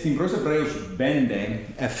 Στην προς Εβραίους 5-7,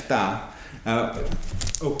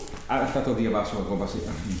 θα το διαβάσω εγώ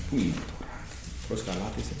βασικά. Πού είναι τώρα, πώς τα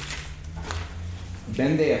λάθησε.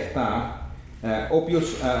 5-7,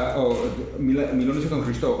 όποιος, μιλώντας για τον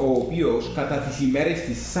Χριστό, ο οποίος κατά τις ημέρες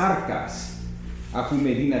της σάρκας, αφού με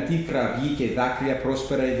δυνατή κραυγή και δάκρυα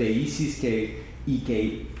πρόσφερε δεήσεις και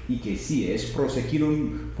οικεσίες προς εκείνον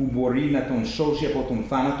που μπορεί να τον σώσει από τον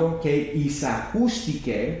θάνατο και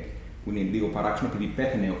εισακούστηκε, που είναι λίγο παράξενο επειδή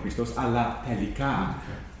πέθανε ο Χριστός, αλλά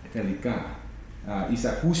τελικά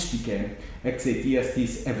εισακούστηκε εξαιτίας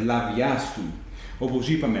της ευλαβιάς του. Όπως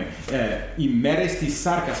είπαμε, οι μέρες της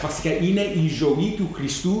σάρκας βασικά είναι η ζωή του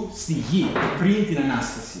Χριστού στη γη, πριν την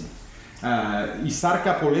Ανάσταση. Η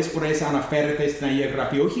σάρκα πολλές φορές αναφέρεται στην Αγία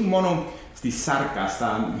Γραφή, όχι μόνο στη σάρκα,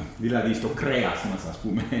 δηλαδή στο κρέας μας, ας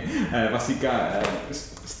πούμε, βασικά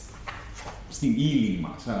στην ύλη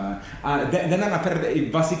μας. Δεν αναφέρεται,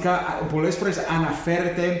 βασικά πολλές φορές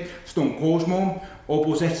αναφέρεται στον κόσμο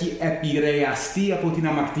όπως έχει επηρεαστεί από την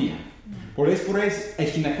αμαρτία. Πολλές φορές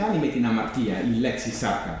έχει να κάνει με την αμαρτία η λέξη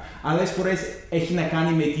σάρκα. Άλλες φορές έχει να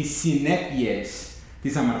κάνει με τις συνέπειες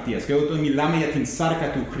της αμαρτίας. Και όταν μιλάμε για την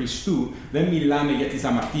σάρκα του Χριστού, δεν μιλάμε για τις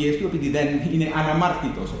αμαρτίες του, επειδή δεν είναι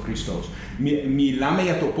αναμάρτητος ο Χριστός. Μιλάμε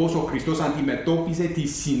για το πώς ο Χριστός αντιμετώπιζε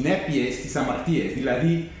τις συνέπειες της αμαρτίας,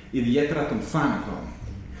 δηλαδή ιδιαίτερα τον θάνατο.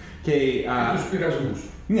 Και τους πειρασμούς.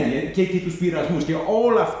 Ναι, και τους πειρασμούς. Και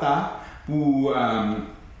όλα αυτά που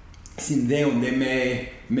συνδέονται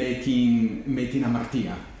με την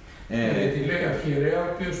αμαρτία. Γιατί λέει αρχιερέα, ο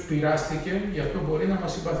οποίος πειράστηκε, γι' αυτό μπορεί να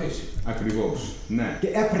μας συμπαθήσει. Ακριβώς, ναι. Και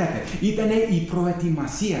έπρεπε. Ήτανε η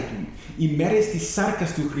προετοιμασία του. Οι μέρες της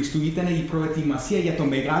σάρκας του Χριστού ήταν η προετοιμασία για το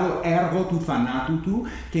μεγάλο έργο του θανάτου του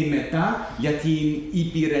και μετά για την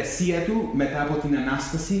υπηρεσία του μετά από την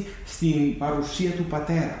Ανάσταση στην παρουσία του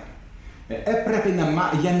Πατέρα. Έπρεπε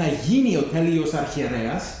για να γίνει ο τέλειος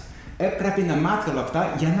αρχιερέας, έπρεπε να μάθει όλα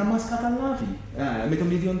αυτά για να μας καταλάβει με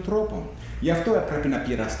τον ίδιο τρόπο. Γι' αυτό έπρεπε να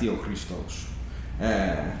πειραστεί ο Χριστός.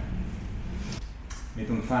 Με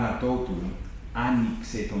τον θάνατό του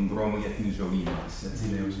άνοιξε τον δρόμο για την ζωή μας, έτσι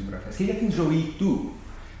λέει ο συγγραφέας. Και για την ζωή του.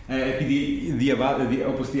 Επειδή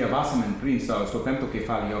όπως διαβάσαμε πριν στο 5ο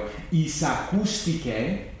κεφάλαιο, εισακούστηκε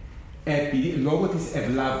λόγω της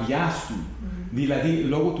ευλαβιάς του. Δηλαδή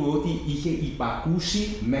λόγω του ότι είχε υπακούσει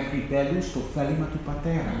μέχρι τέλους το θέλημα του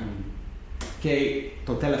Πατέρα. Και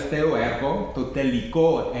το τελευταίο έργο, το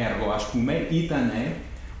τελικό έργο, ας πούμε, ήταν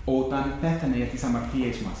όταν πέθανε για τις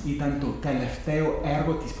αμαρτίες μας. Ήταν το τελευταίο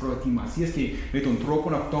έργο της προετοιμασίας και με τον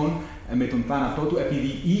τρόπο αυτόν, με τον θάνατό του,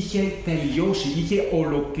 επειδή είχε τελειώσει, είχε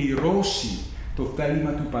ολοκληρώσει το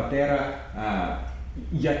θέλημα του Πατέρα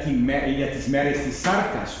για τις μέρες της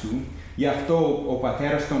σάρκας του. Γι' αυτό ο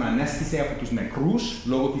Πατέρας τον ανέστησε από τους νεκρούς,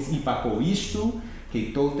 λόγω της υπακοής του, και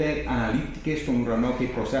τότε αναλήφθηκε στον ουρανό και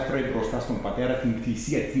προσέφερε μπροστά στον Πατέρα την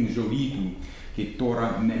θυσία, την ζωή του, και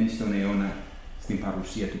τώρα μένει στον αιώνα στην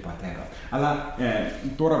παρουσία του Πατέρα. Αλλά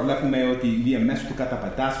τώρα βλέπουμε ότι διαμέσου του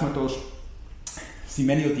καταπετάσματος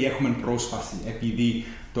σημαίνει ότι έχουμε πρόσβαση, επειδή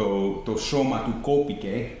το σώμα του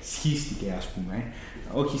κόπηκε, σχίστηκε, ας πούμε,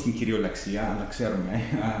 όχι στην κυριολεξία, αλλά ξέρουμε,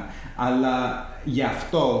 αλλά γι'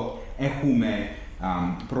 αυτό έχουμε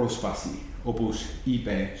πρόσβαση, όπως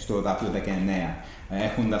είπε στο εδάφιο 19,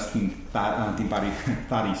 έχοντας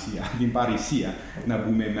την παρησία να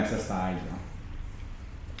μπούμε μέσα στα Άγια.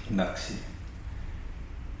 Εντάξει.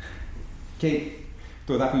 Και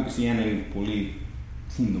το εδάφιο 21 είναι πολύ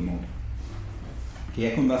σύντομο. Και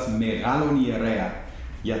έχοντας μεγάλον ιερέα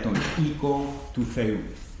για τον οίκο του Θεού.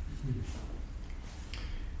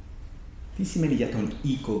 Τι σημαίνει για τον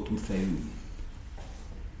οίκο του Θεού?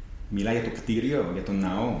 Μιλάει για το κτίριο, για τον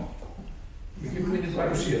ναό? Είναι την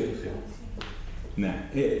παρουσία του Θεού. Ναι.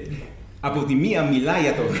 Από τη μία μιλάει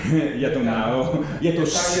για τον ναό, για το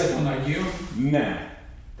για τον Αγίο. Ναι.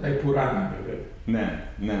 Τα υπουράνα, βέβαια. Ναι,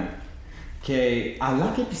 ναι.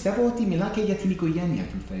 Αλλά και πιστεύω ότι μιλάει και για την οικογένεια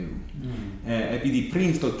του Θεού. Επειδή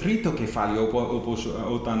πριν στο τρίτο κεφάλαιο, όπως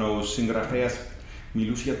όταν ο συγγραφέας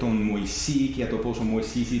μιλούσε για τον Μωυσή και για το πώς ο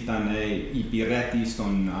Μωυσής ήταν υπηρέτης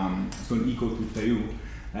στον οίκο του Θεού,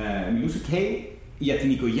 μιλούσε και για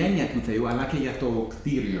την οικογένεια του Θεού, αλλά και για το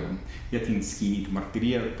κτίριο, για την σκηνή του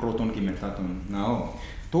μαρτυρία πρώτον και μετά τον ναό.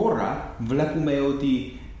 Τώρα βλέπουμε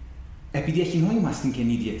ότι, επειδή έχει νόημα στην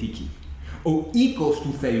Καινή Διαθήκη, ο οίκος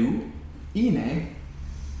του Θεού είναι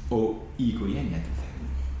η οικογένεια του Θεού.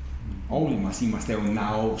 Όλοι μας είμαστε ο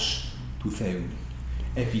ναός του Θεού.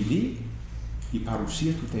 Επειδή η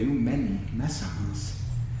παρουσία του Θεού μένει μέσα μας.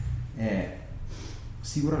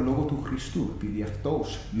 Σίγουρα λόγω του Χριστού, επειδή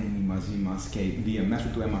αυτός μένει μαζί μας και διαμέσου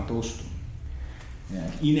του αίματός του.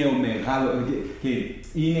 Είναι ο και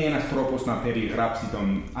είναι ένας τρόπος να περιγράψει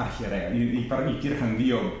τον αρχιερέα. Υπήρχαν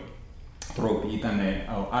δύο τρόποι. Ήταν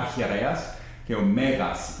ο αρχιερέας και ο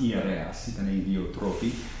μέγας ιερέας. Ήταν οι δύο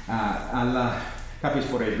τρόποι. Αλλά κάποιες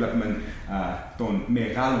φορές βλέπουμε τον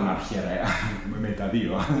μεγάλον αρχιερέα με τα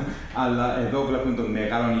δύο. Αλλά εδώ βλέπουμε τον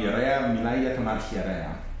μεγάλον ιερέα, μιλάει για τον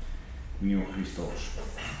αρχιερέα. Είναι ο Χριστός.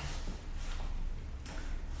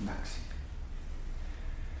 Εντάξει.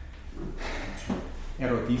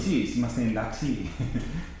 Ερωτήσεις, είμαστε εντάξει?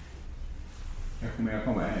 Έχουμε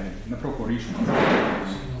ακόμα να προχωρήσουμε.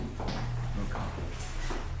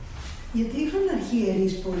 Γιατί είχαν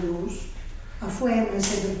αρχιερείς πολλούς, αφού ένας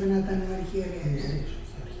έπρεπε να ήταν ο αρχιερέας?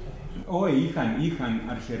 Όχι, είχαν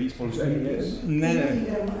αρχιερείς πολλούς. Ναι.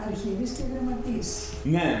 Αρχιερείς και γραμματείς.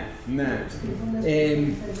 Ναι, ναι.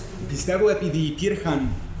 Πιστεύω επειδή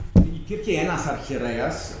υπήρχε ένας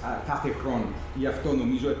αρχιερέας κάθε χρόνο. Γι' αυτό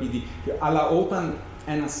νομίζω επειδή... Αλλά όταν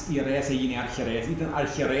ένας ιερέας έγινε αρχιερέας, ήταν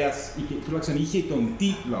αρχιερέας, τουλάχιστον είχε τον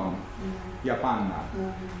τίτλο για πάντα.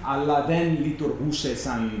 Αλλά δεν λειτουργούσε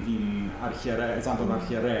σαν τον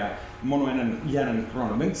αρχιερέα μόνο για έναν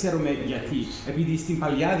χρόνο. Δεν ξέρουμε γιατί. Επειδή στην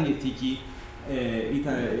Παλιά Διαθήκη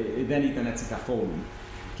δεν ήταν έτσι καθόλου.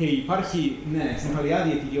 Και υπάρχει, ναι, στην Παλιά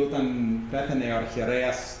Διαθήκη όταν πέθανε ο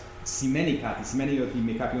αρχιερέας σημαίνει κάτι. Σημαίνει ότι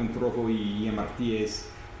με κάποιον τρόπο οι αμαρτίες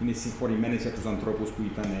είναι συγχωρημένες για τους ανθρώπους που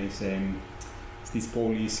ήταν στις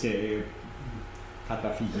πόλεις και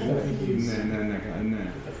καταφύγει.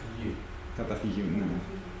 Ναι. Καταφύγει, ναι.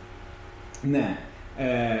 Ναι.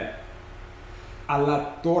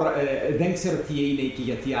 Αλλά τώρα δεν ξέρω τι είναι και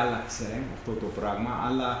γιατί άλλαξε αυτό το πράγμα,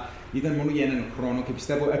 αλλά ήταν μόνο για έναν χρόνο και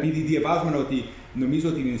πιστεύω, επειδή διαβάζουμε ότι νομίζω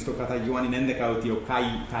ότι είναι στο κατά Ιωάννη 11 ότι ο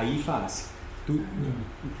Καϊάφας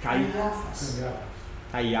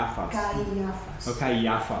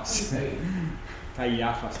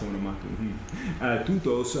Καϊάφας το όνομα του.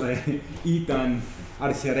 Τούτος ήταν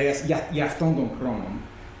αρχιερέας για αυτόν τον χρόνο.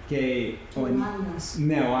 Και ο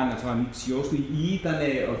Άννας, ο ανιψιός του, ήταν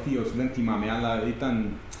ο θείος, δεν θυμάμαι, αλλά ήταν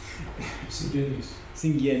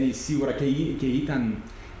συγγενής σίγουρα και ήταν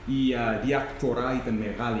η διαφθορά ήταν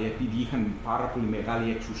μεγάλη, επειδή είχαν πάρα πολύ μεγάλη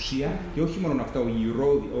εξουσία και όχι μόνο αυτό,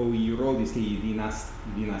 ο Ηρώδης και η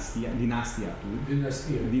δυναστεία,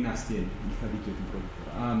 είχα δίκιο την πρώτη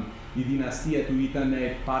φορά. Η δυναστεία του ήταν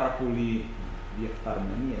πάρα πολύ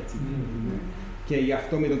διεφθαρμένη, έτσι. Και γι'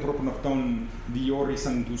 αυτό με τον τρόπο αυτόν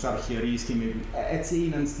διόρισαν τους αρχιερείς και έτσι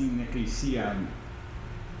έγιναν στην Εκκλησία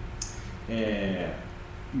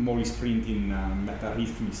μόλις πριν την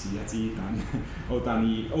μεταρρύθμιση, έτσι ήταν,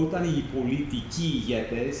 όταν οι πολιτικοί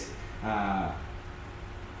ηγέτες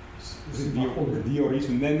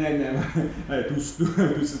διορίσουν,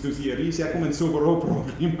 τους ιερείς έχουμε ένα σοβαρό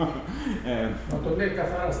πρόβλημα. Μα το λέει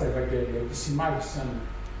καθαρά στα Ευαγγέλια, ότι συμμάχησαν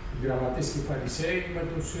οι γραμματείς και οι Φαρισαίοι με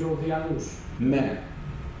τους Ηρωδιανούς. Ναι.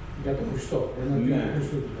 Για τον Χριστό, εναντίον του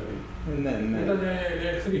Χριστού δηλαδή. Ναι. Ήταν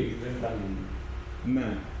εχθροί, δεν ήταν... Ναι,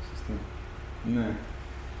 σωστά. Ναι.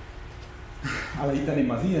 Αλλά ήταν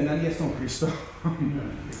μαζί ενάντια στον Χριστό.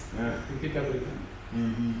 Ναι, εκεί τα βρήκαν.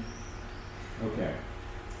 Οκ.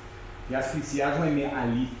 Και ας πλησιάζουμε με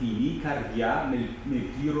αληθινή καρδιά, με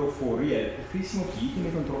πληροφορία. Χρησιμοποιείται με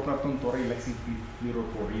τον τρόπο αυτόν τώρα η λέξη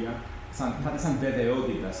πληροφορία, κάτι σαν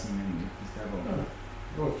βεβαιότητα σημαίνει, πιστεύω.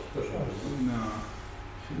 Όχι, τόσο άλλο.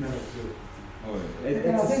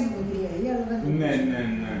 Καταλαβαίνουμε τι λέει, αλλά δεν το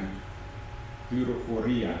Ναι.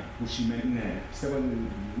 Πληροφορία που σημαίνει, ναι, πιστεύω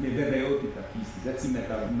με βεβαιότητα πίστης, έτσι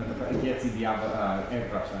και έτσι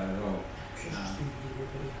έγραψα εδώ.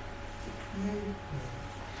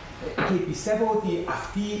 Και πιστεύω ότι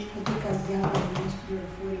αυτή... Ότι η καρδιά μας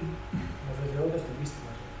πληροφορεί. Με βεβαιότητα στην πίστη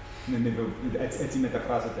μας. Ναι, έτσι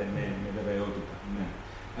μεταφράζεται με βεβαιότητα. Ναι.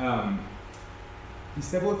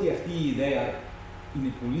 Πιστεύω ότι αυτή η ιδέα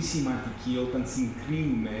είναι πολύ σημαντική όταν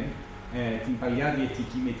συγκρίνουμε την Παλιά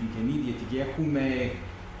Διαθήκη με την Καινή Διαθήκη. Έχουμε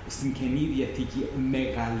στην Καινή Διαθήκη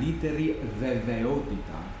μεγαλύτερη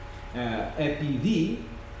βεβαιότητα. Επειδή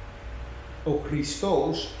ο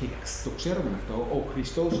Χριστός, και το ξέρουμε αυτό, ο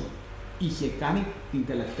Χριστός είχε κάνει την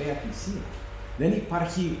τελευταία θυσία. Δεν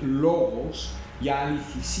υπάρχει λόγος για άλλη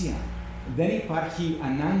θυσία. Δεν υπάρχει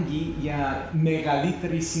ανάγκη για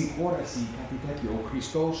μεγαλύτερη συγχώρεση, κάτι τέτοιο. Ο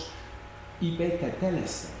Χριστός είπε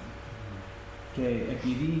 «τετέλεστε». Και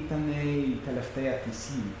επειδή ήταν η τελευταία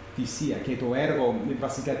θυσία και το έργο,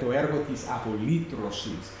 βασικά το έργο της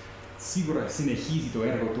απολύτρωσης, σίγουρα συνεχίζει το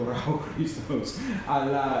έργο τώρα ο Χριστός,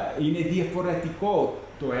 αλλά είναι διαφορετικό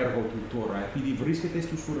το έργο του τώρα, επειδή βρίσκεται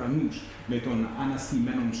στους ουρανούς με τον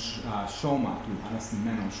αναστημένο σώμα του,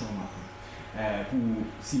 που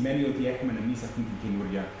σημαίνει ότι έχουμε εμείς αυτή την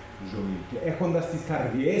καινούρια ζωή. Και έχοντας τις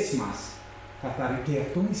καρδιές μας καθαρή, και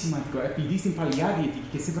αυτό είναι σημαντικό, επειδή στην Παλιά Διαθήκη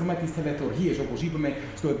και σύμφωνα με τις τελετουργίες, όπως είπαμε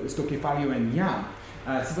στο κεφάλαιο 9,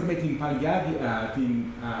 σύμφωνα με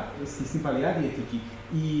στην Παλιά Διαθήκη,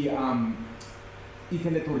 οι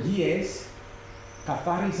τελετουργίες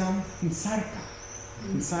καθάριζαν την σάρκα.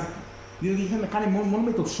 Δηλαδή είχαν να κάνει μόνο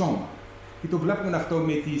με το σώμα. Και το βλέπουμε αυτό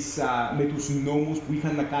με τους νόμους που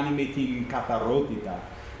είχαν να κάνει με την καθαρότητα.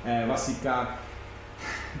 Βασικά,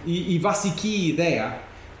 η βασική ιδέα,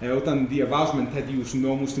 όταν διαβάζουμε τέτοιους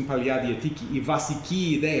νόμους στην Παλιά Διαθήκη, η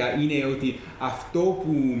βασική ιδέα είναι ότι αυτό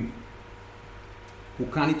που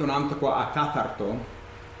κάνει τον άνθρωπο ακάθαρτο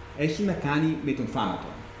έχει να κάνει με τον θάνατο.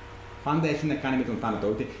 Πάντα έχει να κάνει με τον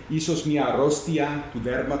θάνατο. Ίσως μια αρρώστια του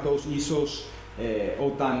δέρματος, ίσως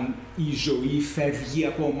όταν η ζωή φεύγει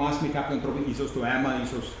από εμάς με κάποιον τρόπο, ίσως το αίμα,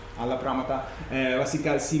 ίσως άλλα πράγματα.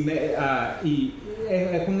 Βασικά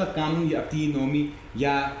έχουν να κάνουν αυτοί οι νόμοι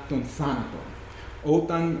για τον θάνατο.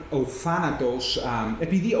 Όταν ο θάνατος,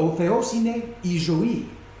 επειδή ο Θεός είναι η ζωή,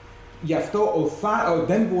 γι' αυτό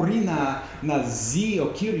δεν μπορεί να ζει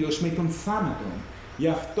ο Κύριος με τον θάνατο. Γι'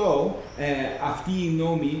 αυτό αυτοί οι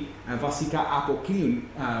νόμοι βασικά αποκλείουν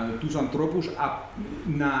τους ανθρώπους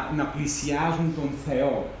να πλησιάζουν τον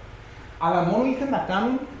Θεό. Αλλά μόνο είχαν να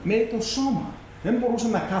κάνουν με το σώμα. Δεν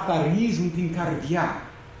μπορούσαν να καθαρίζουν την καρδιά.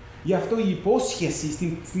 Γι' αυτό η υπόσχεση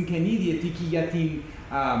στην Καινή Διαθήκη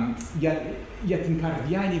για την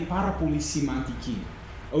καρδιά είναι πάρα πολύ σημαντική.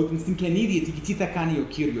 Όταν στην Καινή Διαθήκη τι θα κάνει ο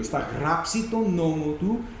Κύριος? Θα γράψει τον νόμο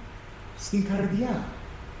του στην καρδιά.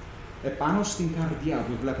 Επάνω στην καρδιά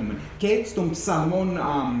που βλέπουμε. Και στον Ψαλμόν 40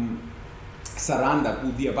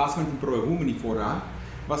 που διαβάσαμε την προηγούμενη φορά,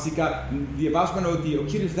 βασικά διαβάσαμε ότι ο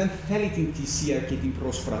Κύριος δεν θέλει την θυσία και την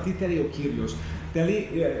πρόσφατα. Τι θέλει ο Κύριος?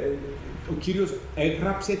 Ο Κύριος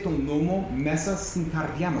έγραψε τον νόμο μέσα στην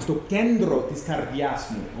καρδιά μας, στο κέντρο της καρδιάς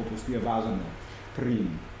μου, όπως διαβάζαμε πριν.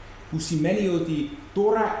 Που σημαίνει ότι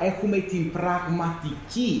τώρα έχουμε την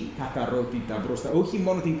πραγματική καθαρότητα μπροστά, όχι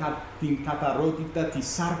μόνο την καθαρότητα της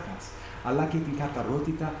σάρκας, αλλά και την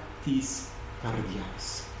καθαρότητα της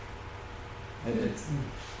καρδιάς.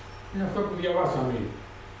 Είναι αυτό που διαβάσαμε.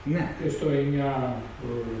 Ναι. Και στο 9,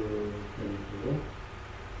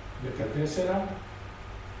 14.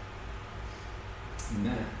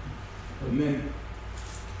 Ναι.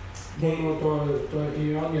 Η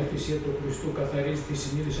αιώνια θυσία του Χριστού καθαρίζει τη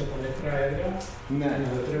συνείδηση από νεκρά έργα, Ναι. να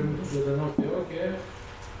λατρεύουμε τον ζωντανό Θεό και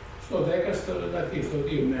στο 10 στο 2.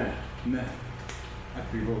 Ναι, ναι.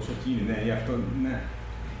 Ακριβώς εκεί είναι, ναι, γι' αυτό, ναι.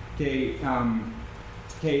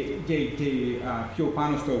 Και πιο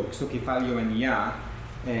πάνω στο κεφάλαιο 9,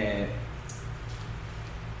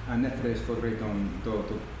 ανέφερε σκοτρέ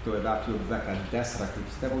το εδάφιο 14 και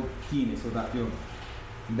πιστεύω τι είναι στο εδάφιο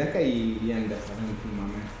 10 ή 11, δεν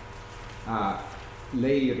θυμάμαι.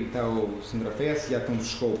 Λέει ρητά ο συγγραφέας για τον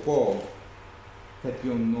σκοπό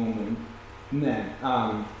τέτοιων νόμων. Ναι,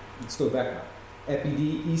 στο 10.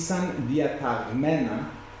 Επειδή ήσαν διαταγμένα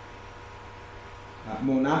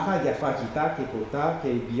μονάχα για φαγητά και ποτά και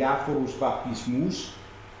διάφορους βαπτισμούς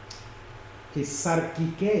και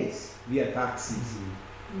σαρκικές διατάξεις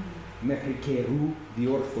μέχρι καιρού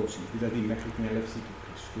διόρθωσης, δηλαδή μέχρι την έλευση του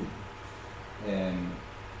Χριστού.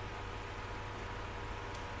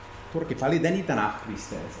 Τώρα και πάλι δεν ήταν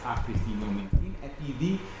άχρηστοι νόμοι,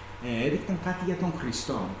 επειδή έδειχναν κάτι για τον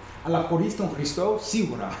Χριστό. Αλλά χωρίς τον Χριστό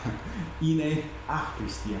σίγουρα είναι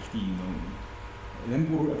άχρηστοι αυτοί οι νόμοι.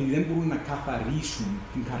 Επειδή δεν μπορούν να καθαρίσουν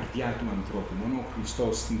την καρδιά του ανθρώπου. Μόνο ο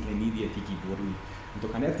Χριστός στην Καινή Διαθήκη μπορεί να το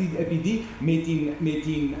κάνει. Επειδή με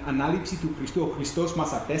την ανάληψη του Χριστού, ο Χριστός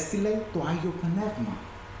μας απέστειλε το Άγιο Πνεύμα.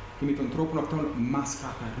 Και με τον τρόπο αυτόν μας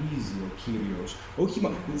καθαρίζει ο Κύριος.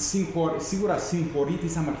 Σίγουρα συγχωρεί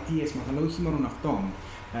τις αμαρτίες μας, αλλά όχι μόνο αυτόν.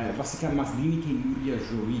 Βασικά μας δίνει καινούρια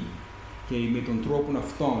ζωή. Και με τον τρόπο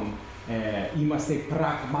αυτόν είμαστε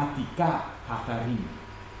πραγματικά καθαροί.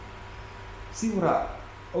 Σίγουρα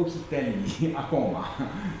όχι τέλειοι ακόμα,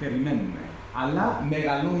 περιμένουμε. Αλλά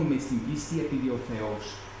μεγαλώνουμε στην πίστη επειδή ο Θεός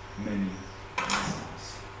μένει μέσα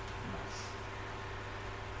μας.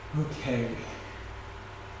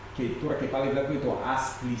 Και τώρα και πάλι βλέπουμε το ας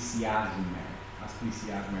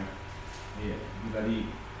πλησιάζουμε. Δηλαδή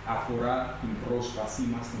αφορά την πρόσβασή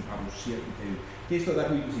μας στην παρουσία του Θεού. Και στο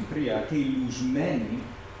δάκτυλο 23 και οι λουσμένοι,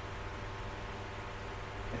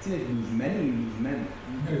 έτσι είναι λουσμένοι ή λουσμένοι?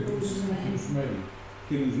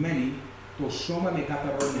 Και λουσμένοι το σώμα με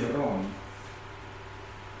καθαρό νερό.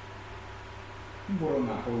 Δεν μπορώ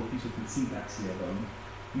να ακολουθήσω την σύνταξη εδώ.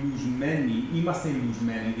 Λουσμένοι, είμαστε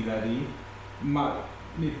λουσμένοι δηλαδή,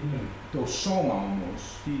 το σώμα όμως.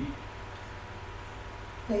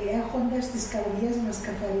 Έχοντας τις καρδιές μας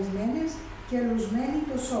καθαρισμένες και λουσμένοι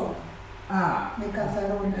το σώμα. Με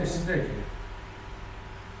καθαρό νερό.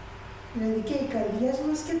 Δηλαδή και οι καρδιές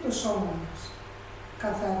μας και το σώμα μας.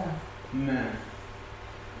 Καθαρά. Ναι.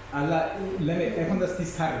 Αλλά λέμε έχοντας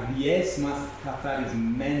τις καρδιές μας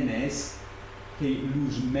καθαρισμένες και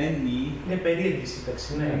λουσμένοι. Είναι περίεργη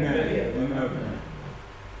σύνταξη, ναι.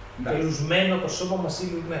 Και λουσμένο το σώμα μας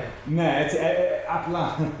είναι, ναι. Ναι, έτσι,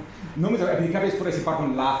 απλά. Νόμιζα, επειδή κάποιες φορές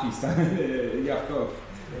υπάρχουν λάθη γι' αυτό.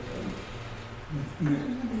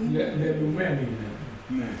 Λελουμένοι είναι.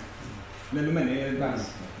 Ναι. Λελουμένοι, εντάξει.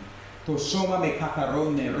 Το σώμα με καθαρό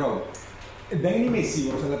νερό. Δεν είμαι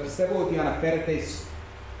σίγουρος, αλλά πιστεύω ότι αναφέρεται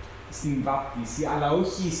στην βάπτιση, αλλά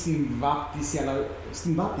όχι στην βάπτιση, αλλά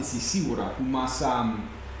στην βάπτιση σίγουρα που μας,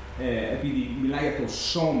 επειδή μιλάει για το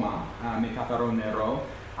σώμα με καθαρό νερό,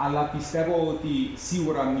 αλλά πιστεύω ότι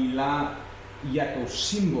σίγουρα μιλά για το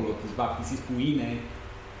σύμβολο της βάπτισης που είναι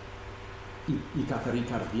η καθαρή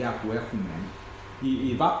καρδιά που έχουμε.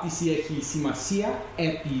 Η βάπτιση έχει σημασία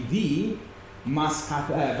επειδή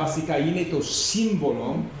βασικά είναι το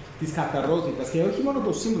σύμβολο της καθαρότητας και όχι μόνο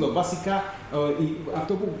το σύμβολο, βασικά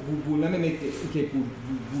αυτό που λέμε και που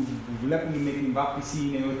βλέπουμε με την βάπτιση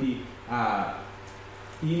είναι ότι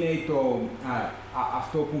είναι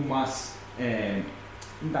αυτό που μας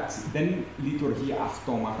εντάξει, δεν λειτουργεί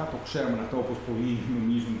αυτόματα, το ξέρουμε αυτό όπως πολλοί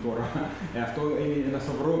νομίζουν τώρα. Αυτό είναι ένα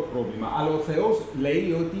σοβαρό πρόβλημα. Αλλά ο Θεός λέει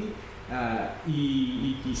ότι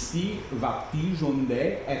οι πιστοί βαπτίζονται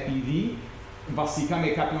επειδή βασικά με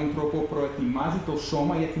κάποιον τρόπο προετοιμάζει το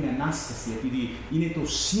σώμα για την Ανάσταση, επειδή είναι το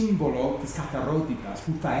σύμβολο της καθαρότητας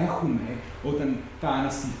που θα έχουμε όταν θα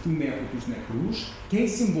αναστηθούμε από τους νεκρούς και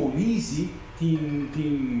συμβολίζει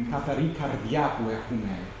την καθαρή καρδιά που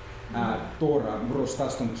έχουμε τώρα μπροστά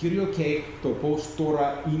στον Κύριο και το πώς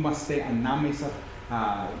τώρα είμαστε ανάμεσα,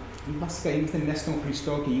 βασικά είμαστε μέσα στον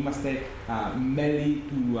Χριστό και είμαστε μέλη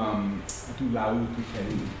του λαού του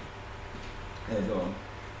Θεού. Εδώ.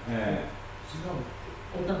 Συγγνώμη,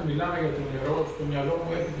 όταν μιλάμε για το νερό, στο μυαλό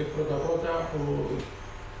μου έρχεται πρώτα-πρώτα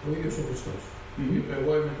ο ίδιος ο Χριστός. Είπε,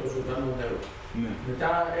 εγώ είμαι το ζωντανό νερό. Μετά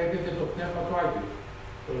έρχεται το Πνεύμα του Άγιο.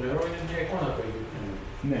 Το νερό είναι μια εικόνα του Αγίου Πνεύματος.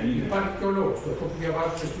 Υπάρχει και ο λόγος, το αυτό που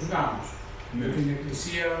διαβάζουμε στους γάμους. Με την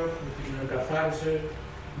Εκκλησία, με την καθάρισε,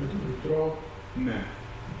 με τον Μητρό.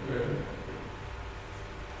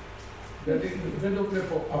 Δηλαδή δεν το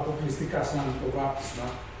βλέπω αποκλειστικά σαν το βάπτισμα.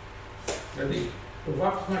 Δηλαδή το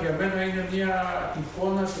βάπτισμα για μένα είναι μια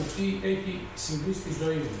εικόνα του τι έχει συμβεί στη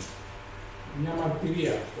ζωή μου. Μια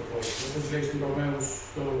μαρτυρία, το πω, όπως λέει στην Ρωμαίους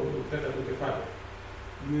στο 4ο κεφάλαιο.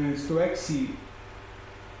 Στο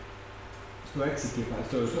 6 κεφάλαιο.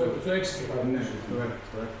 Στο 6 κεφάλαιο. Ναι, στο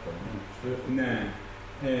 6. Ναι.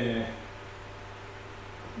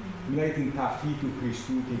 Μιλάει την ταφή του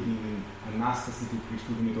Χριστού και την Ανάσταση του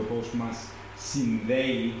Χριστού με το πώς μας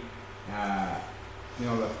συνδέει με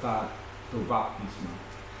όλα αυτά το βάπτισμα.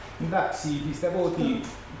 Εντάξει, πιστεύω ότι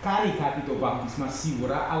κάνει κάτι το βάπτισμα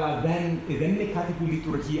σίγουρα, αλλά δεν είναι κάτι που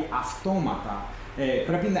λειτουργεί αυτόματα.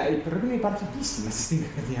 Πρέπει να υπάρχει πίστη μέσα στην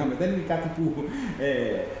καρδιά μας. Δεν είναι κάτι που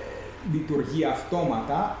λειτουργεί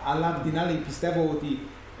αυτόματα, αλλά απ' την άλλη πιστεύω ότι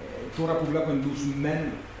τώρα που βλέπουμε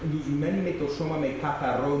λουσμένοι με το σώμα με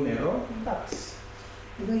καθαρό νερό, εντάξει.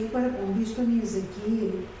 Εδώ έχει παραπομπή στον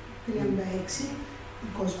Ιεζεκίηλ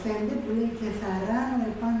 36-25 που λέει «Και θα ράνω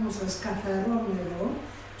επάνω σας καθαρό νερό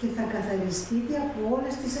και θα καθαριστείτε από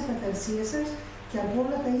όλες τις ακαθαρσίες σας και από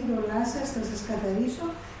όλα τα είδωλά σας θα σας καθαρίσω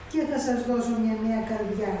και θα σας δώσω μια νέα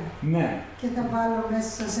καρδιά». Ναι. Και θα βάλω μέσα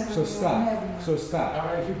σας ένα νέο πνεύμα. Σωστά.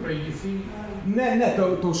 Άρα έχει προηγηθεί. Ναι,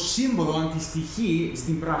 το σύμβολο αντιστοιχεί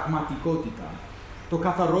στην πραγματικότητα. Το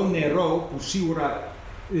καθαρό νερό που σίγουρα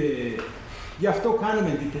γι' αυτό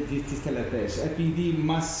κάνουμε τις τελετές, επειδή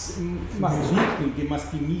μας δείχνουν και μας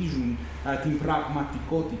θυμίζουν την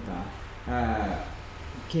πραγματικότητα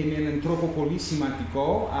και με έναν τρόπο πολύ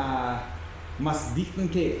σημαντικό μας δείχνουν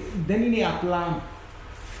και δεν είναι απλά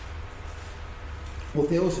ο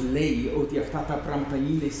Θεός λέει ότι αυτά τα πράγματα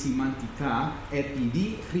είναι σημαντικά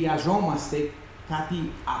επειδή χρειαζόμαστε κάτι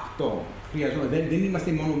απτό. Δεν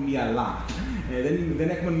είμαστε μόνο μυαλά. Δεν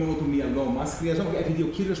έχουμε μόνο το μυαλό μας. Χρειαζόμαστε επειδή ο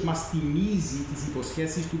Κύριος μας θυμίζει τις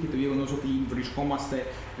υποσχέσεις του και το γεγονός ότι βρισκόμαστε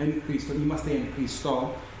εν Χριστώ, είμαστε εν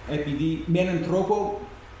Χριστώ, επειδή με έναν τρόπο,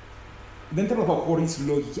 δεν θέλω να πω χωρίς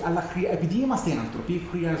λογική, αλλά επειδή είμαστε άνθρωποι,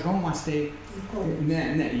 χρειαζόμαστε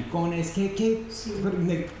εικόνες και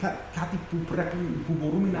κάτι που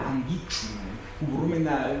μπορούμε να αγγίξουμε, που μπορούμε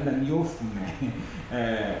να νιώθουμε.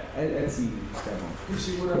 Έτσι πιστεύω.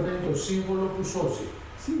 Σίγουρα δεν είναι το σύμβολο που σώζει.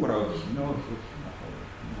 Σίγουρα όχι.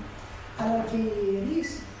 Αλλά και οι ιερείς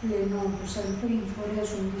λενόντουσαν πριν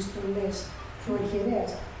φορέσουν επιστολές και ο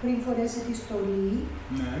αρχιερέας πριν φορέσει επιστολή,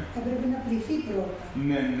 έπρεπε να πληθεί πρώτα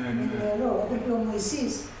με νερό. Έπρεπε ο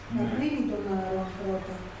Μωυσής να πλύνει τον Ααρών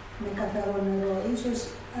πρώτα με καθαρό νερό. Ίσως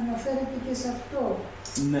αναφέρεται και σε αυτό.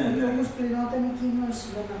 Ότι όμως πλυνόταν εκείνος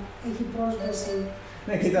για να έχει πρόσβαση.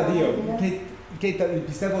 Ναι, και τα δύο. Και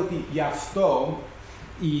πιστεύω ότι γι' αυτό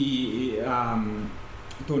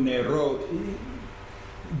το νερό.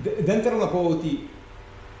 Δεν θέλω να πω ότι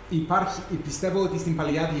υπάρχει, πιστεύω ότι στην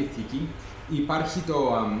Παλαιά Διαθήκη υπάρχει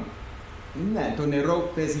το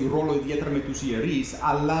νερό παίζει ρόλο ιδιαίτερα με τους ιερείς,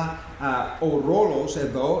 αλλά ο ρόλος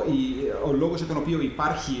εδώ, ο λόγος για τον οποίο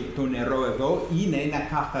υπάρχει το νερό εδώ είναι να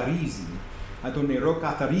καθαρίζει. Το νερό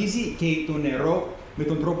καθαρίζει και το νερό με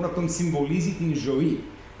τον τρόπο να τον συμβολίζει την ζωή.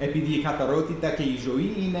 Επειδή η καθαρότητα και η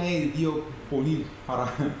ζωή είναι δύο πολύ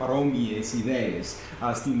παρόμοιες ιδέες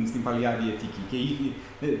στην Παλαιά Διαθήκη. Και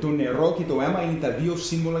το νερό και το αίμα είναι τα δύο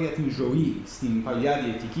σύμβολα για την ζωή στην Παλαιά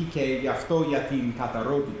Διαθήκη και γι' αυτό για την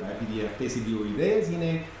καθαρότητα. Επειδή αυτές οι δύο ιδέες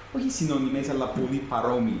είναι όχι συνώνυμες αλλά πολύ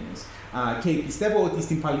παρόμοιες. Και πιστεύω ότι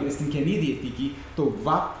στην Καινή Διαθήκη το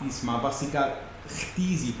βάπτισμα βασικά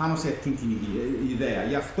χτίζει πάνω σε αυτήν την ιδέα.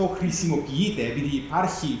 Γι' αυτό χρησιμοποιείται, επειδή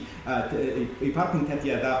υπάρχουν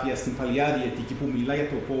τέτοια εδάφια στην Παλαιά Διαθήκη που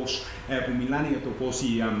μιλάνε για το πώς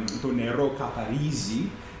το νερό καθαρίζει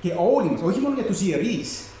και όλοι μας, όχι μόνο για τους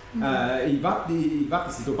ιερείς.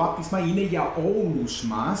 Το βάπτισμα είναι για όλους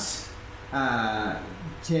μας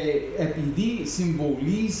και επειδή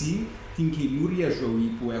συμβολίζει την καινούρια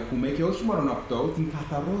ζωή που έχουμε και όχι μόνο αυτό, την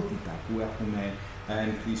καθαρότητα που έχουμε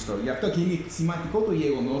εν Χριστώ. Γι' αυτό και είναι σημαντικό το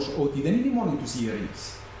γεγονός ότι δεν είναι μόνο τους ιερείς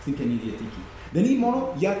στην Καινή Διαθήκη. Δεν είναι μόνο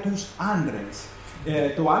για τους άντρες.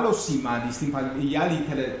 Το άλλο σημάδι, η άλλη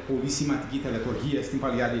πολύ σημαντική τελετουργία στην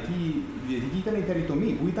Παλαιά Διαθήκη ήταν η περιτομή,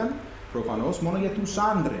 που ήταν προφανώς μόνο για τους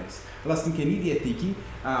άντρες. Αλλά στην Καινή Διαθήκη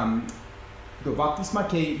το βάπτισμα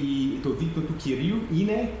και το δείπνο του Κυρίου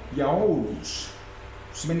είναι για όλους.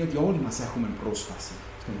 Σημαίνει ότι όλοι μας έχουμε πρόσβαση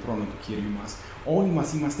στον θρόνο του Κυρίου μας. Όλοι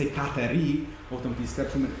μας είμαστε καθαροί όταν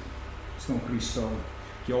πιστέψουμε στον Χριστό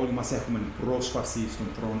και όλοι μας έχουμε πρόσβαση στον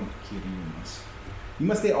θρόνο του Κυρίου μας.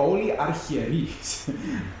 Είμαστε όλοι αρχιερείς,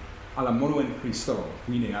 αλλά μόνο εν Χριστώ,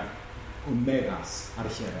 που είναι ο Μέγας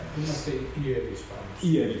αρχιερέας. Είμαστε ιερείς πάνω.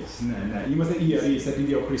 Ιερείς, ναι. Είμαστε ιερείς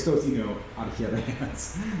επειδή ο Χριστός είναι ο αρχιερέας.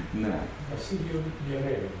 Ναι. Βασίλειο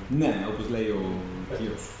ιερέων. Ναι, όπως λέει ο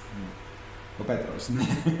Κύριος. Ο Πέτρος,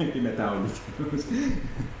 και μετά ο Λούθυρος.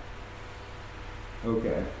 Οκ.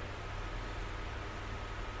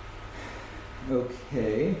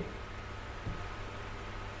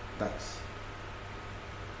 Εντάξει.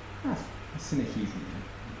 Ας συνεχίζουμε.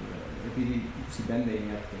 Επειδή 25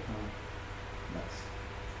 είναι αρκετά. Εντάξει.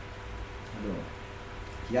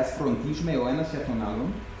 Και ας φροντίζουμε ο ένας για τον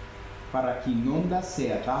άλλον, παρακινώντας σε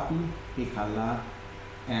αγάπη και καλά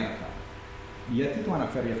έργα. Γιατί το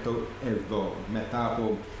αναφέρει αυτό εδώ, μετά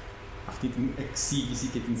από αυτή την εξήγηση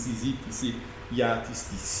και την συζήτηση για τις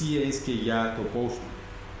θυσίες και για το πώς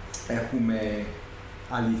έχουμε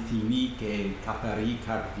αληθινή και καθαρή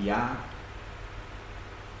καρδιά?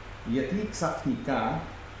 Γιατί ξαφνικά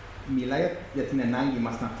μιλάει για την ανάγκη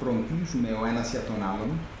μας να φροντίζουμε ο ένας για τον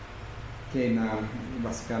άλλον και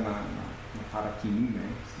βασικά να παρακινούμε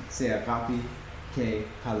σε αγάπη και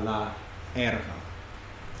καλά έργα.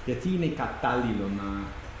 Γιατί είναι κατάλληλο να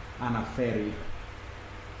αναφέρει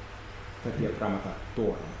τέτοια πράγματα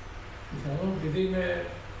τώρα? Πιθανόν επειδή είναι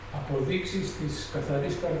αποδείξεις της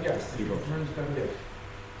καθαρής καρδιάς, της υποκειμένης καρδιάς.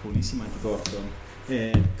 Πολύ σημαντικό αυτό.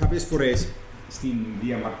 Κάποιες φορές στην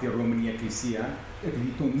διαμαρτυρόμενη εκκλησία,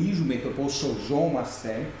 επειδή τονίζουμε το πώς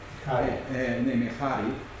σωζόμαστε με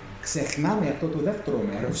χάρη, ξεχνάμε αυτό το δεύτερο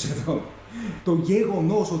μέρος εδώ. Το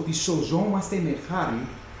γεγονός ότι σωζόμαστε με χάρη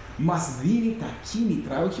μας δίνει τα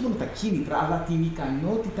κίνητρα, όχι μόνο τα κίνητρα, αλλά την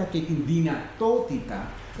ικανότητα και την δυνατότητα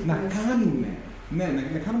να κάνουμε.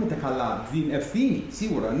 Να κάνουμε τα καλά. Ευθύνη,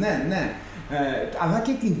 σίγουρα, ναι. Αλλά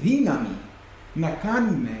και την δύναμη να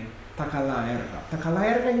κάνουμε τα καλά έργα. Τα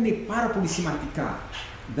καλά έργα είναι πάρα πολύ σημαντικά.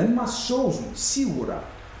 Δεν μας σώζουν, σίγουρα,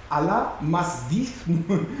 αλλά μας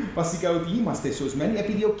δείχνουν βασικά ότι είμαστε σωσμένοι,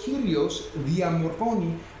 επειδή ο Κύριος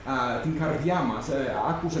διαμορφώνει την καρδιά μας.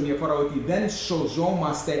 Άκουσα μια φορά ότι δεν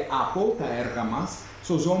σωζόμαστε από τα έργα μας,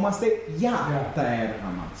 σωζόμαστε για τα έργα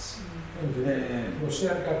μας. Προς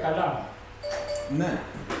έργα καλά. Ναι.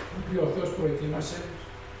 Ο Θεός προετοίμασε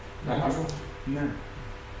να μας... Ναι.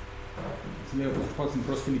 Λέω πως πάω στην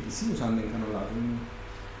προς Φιλιππισίους, αν δεν κάνω λάθος.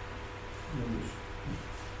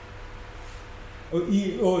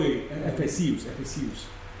 Όχι, Εφεσίους.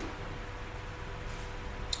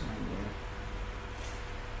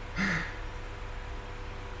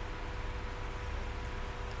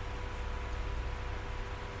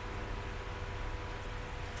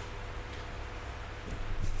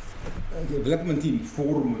 Βλέπουμε την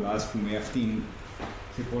φόρμουλα, ας πούμε, αυτήν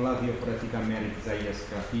σε πολλά διαφορετικά μέρη της Αγίας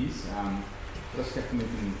Γραφής. Τώρα σκέφτομαι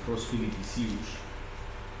την προς Φιλιππισίους.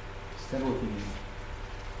 Πιστεύω ότι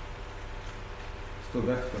στο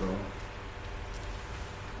δεύτερο,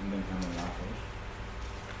 αν δεν κάνω λάθος,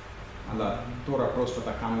 αλλά τώρα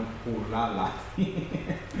πρόσφατα κάνω πολλά λάθη.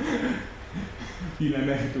 Είναι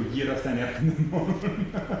μέχρι το γύρας, δεν έρχονται μόνο.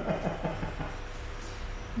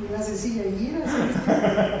 Μιλάς εσύ για γύρας,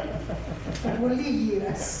 πολύ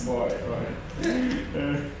γύρας. Ωραία.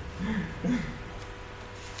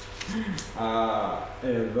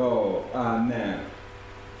 Εδώ, ναι.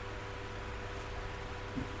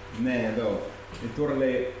 Ναι, εδώ. Τώρα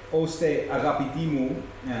λέει, ώστε αγαπητοί μου,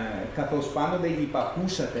 καθώς πάντοτε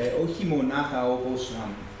υπακούσατε, όχι μονάχα όπως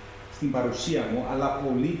στην παρουσία μου, αλλά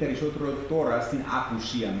πολύ περισσότερο τώρα στην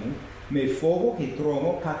απουσία μου, με φόβο και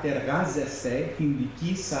τρόμο κατεργάζεστε την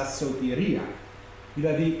δική σας σωτηρία.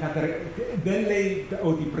 Δηλαδή, δεν λέει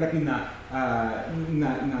ότι πρέπει να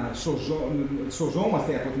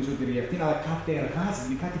σωζόμαστε από την σωτηρία αυτή, αλλά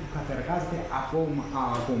κατεργάζεται, κάτι που κατεργάζεται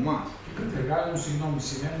από εμάς. Κατεργάζουν, συγγνώμη,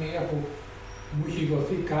 σημαίνει από μου έχει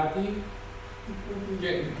δοθεί κάτι και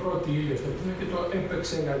η πρώτη ύλη στο οποίο και το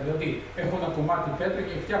επεξεργάζεται. Δηλαδή, έχω ένα κομμάτι πέτρα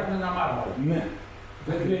και φτιάχνω ένα μάρμαρο. Ναι.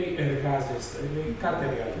 Δεν λέει εργάζεστε, λέει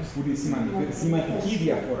κατεργάζεστε. Πολύ σημαντική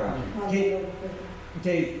διαφορά.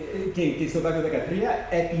 Και στο δάκτυλο 13,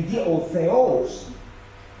 επειδή ο Θεός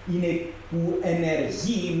είναι που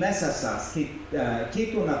ενεργεί μέσα σας και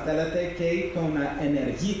το να θέλετε και το να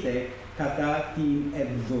ενεργείτε κατά την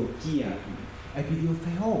ευδοκία Του. Επειδή ο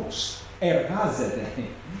Θεός εργάζεται.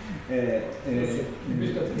 Εμείς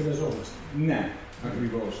κατεργαζόμαστε. Ναι,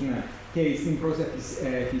 ακριβώς, ναι. Και στην προς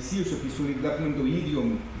Εφησίους επιστολή βλέπουμε το ίδιο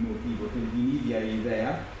μοτίβο, την ίδια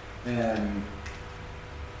ιδέα.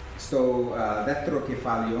 Στο δεύτερο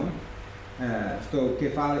κεφάλαιο,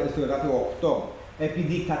 στο εδάφιο 8,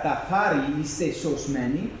 επειδή κατά χάρη είστε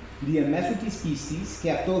σωσμένοι διαμέσου της πίστης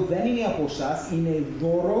και αυτό δεν είναι από εσάς, είναι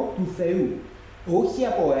δώρο του Θεού, όχι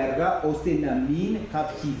από έργα, ώστε να μην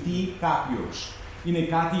καυχηθεί κάποιος. Είναι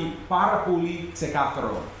κάτι πάρα πολύ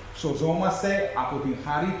ξεκάθαρο. Σωζόμαστε από την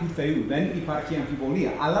χάρη του Θεού, δεν υπάρχει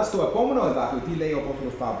αμφιβολία. Αλλά στο επόμενο εδάφιο, τι λέει ο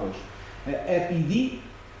Απόστολος Παύλος, επειδή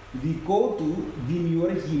δικό του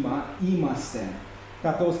δημιούργημα είμαστε,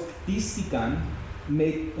 καθώς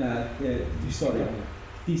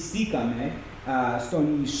χτίστηκαμε στον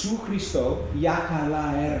Ιησού Χριστό για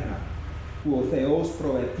καλά έργα που ο Θεός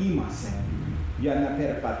προετοίμασε για να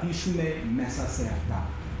περπατήσουμε μέσα σε αυτά.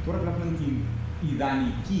 Τώρα βλέπουμε την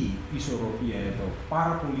ιδανική ισορροπία εδώ,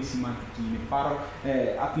 πάρα πολύ σημαντική.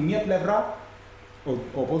 Από τη μία πλευρά,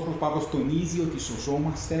 ο Απόστολος Παύλος τονίζει ότι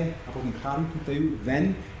σωζόμαστε από την χάρη του Θεού,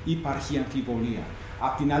 δεν υπάρχει αμφιβολία.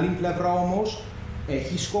 Από την άλλη πλευρά όμως,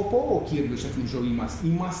 έχει σκοπό ο Κύριος σε την ζωή μας.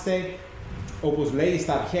 Είμαστε, όπως λέει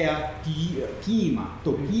στα αρχαία,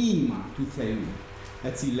 το ποίημα του Θεού.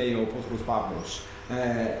 Έτσι λέει ο Απόστολος Παύλος.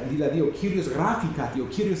 Δηλαδή ο Κύριος γράφει κάτι, ο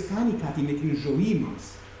Κύριος κάνει κάτι με την ζωή μας,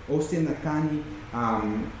 ώστε να κάνει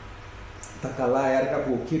τα καλά έργα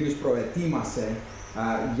που ο Κύριος προετοίμασε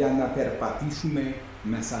για να περπατήσουμε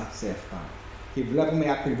μέσα σε αυτά. Και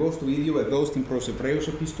βλέπουμε ακριβώς το ίδιο εδώ στην προς Εβραίους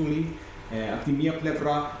επιστολή. Από τη μία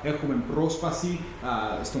πλευρά έχουμε πρόσβαση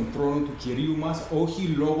στον θρόνο του Κυρίου μας, όχι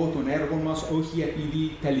λόγω των έργων μας, όχι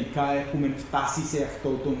επειδή τελικά έχουμε φτάσει σε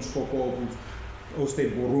αυτόν τον σκοπό,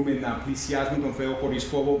 ώστε μπορούμε να πλησιάσουμε τον Θεό χωρίς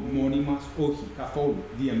φόβο μόνοι μας, όχι καθόλου,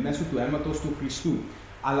 διαμέσου του αίματος του Χριστού.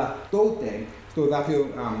 Αλλά τότε, στο εδάφιο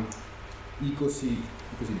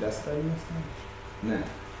 24 είμαστε, ναι,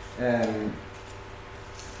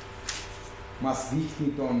 μας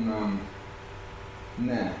δείχνει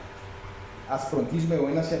ας φροντίζουμε ο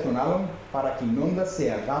ένας για τον άλλον, παρακινώντας σε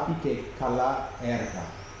αγάπη και καλά έργα.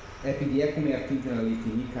 Επειδή έχουμε αυτή την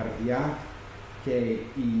αληθινή καρδιά και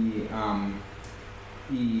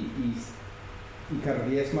οι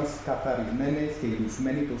καρδιές μας καθαρισμένες και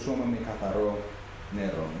λουσμένοι το σώμα με καθαρό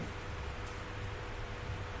νερό.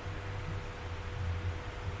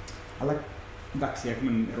 Αλλά εντάξει,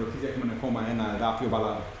 έχουμε ερωτήσει, έχουμε ακόμα ένα εδάφιο,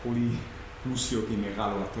 αλλά πολύ πλούσιο και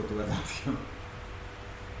μεγάλο αυτό το εδάφιο.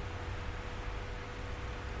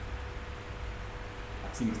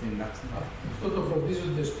 Είμαστε εντάξει. Αυτό το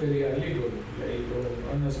φροντίζοντες περί αλλήλων, λέει το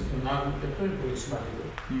ένας για τον άλλον, και αυτό είναι πολύ σημαντικό.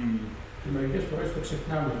 Και μερικές φορές το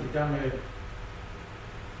ξεχνάμε, κοιτάμε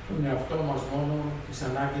τον εαυτό μας μόνο, τις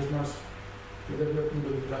ανάγκες μας και δεν βλέπουμε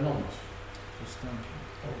τον διπλανό μας. Σωστά.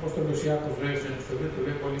 Ο Απόστολος Ιάκωβος λέει στην Επιστολή, το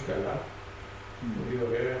λέει πολύ καλά, πολύ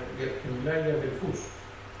ωραία, και μιλάει για αδελφούς.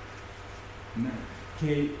 Ναι. Και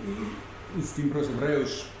στην προς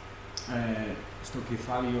Εβραίους, στο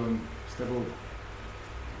κεφάλαιο, πιστεύω,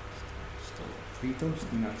 στο τρίτο,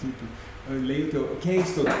 στην αρχή του, λέει ότι και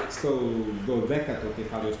στο 12ο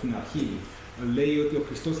κεφάλαιο, στην αρχή, λέει ότι ο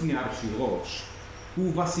Χριστός είναι αρχηγός,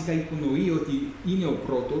 που βασικά υπονοεί ότι είναι ο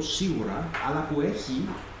πρώτος, σίγουρα, αλλά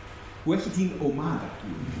που έχει την ομάδα του.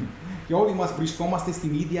 Και όλοι μας βρισκόμαστε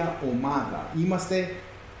στην ίδια ομάδα. Είμαστε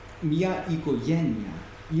μια οικογένεια.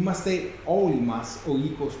 Είμαστε όλοι μας ο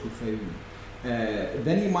οίκος του Θεού.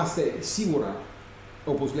 Δεν είμαστε σίγουρα,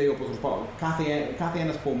 όπως λέει ο Απόστολος Παύλος, κάθε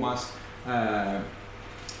ένας από εμάς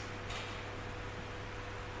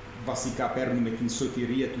βασικά παίρνουμε την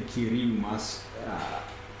σωτηρία του Κυρίου μας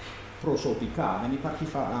προσωπικά, δεν υπάρχει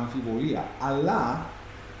αμφιβολία, αλλά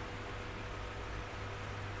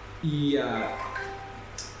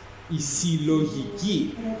η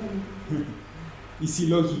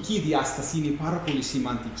συλλογική διάσταση είναι πάρα πολύ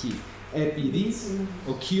σημαντική, επειδή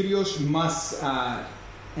ο Κύριος μας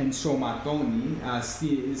ενσωματώνει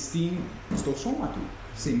στο σώμα του,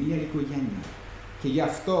 σε μια οικογένεια. Και γι'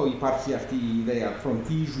 αυτό υπάρχει αυτή η ιδέα,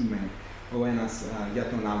 φροντίζουμε ο ένας για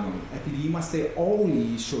τον άλλον, επειδή είμαστε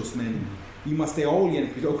όλοι σωσμένοι. Είμαστε όλοι εν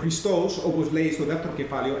Χριστώ. Ο Χριστός, όπως λέει στο δεύτερο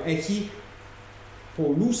κεφάλαιο, έχει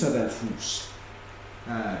πολλούς αδελφούς.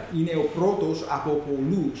 Είναι ο πρώτος από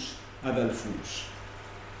πολλούς αδελφούς.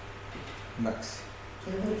 Εντάξει.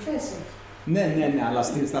 Και αδελφές έχει. Ναι, αλλά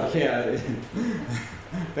στα αρχαία.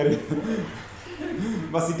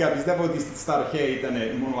 Βασικά πιστεύω ότι στα αρχαία ήταν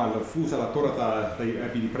μόνο αδελφούς, αλλά τώρα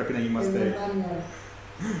επειδή πρέπει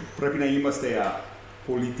να είμαστε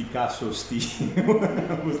πολιτικά σωστοί.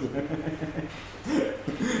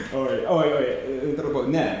 Όχι.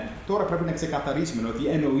 Ναι, τώρα πρέπει να ξεκαθαρίσουμε ότι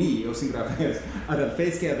εννοεί ο συγγραφέας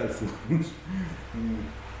αδελφές και αδελφούς.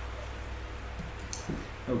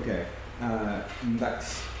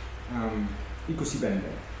 Εντάξει. 25.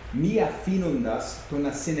 Μη αφήνοντας το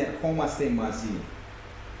να συνερχόμαστε μαζί,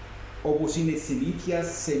 όπως είναι συνήθεια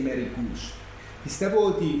σε μερικούς. Πιστεύω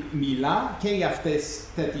ότι μιλά και για αυτές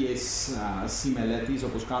τέτοιες συμμελέτες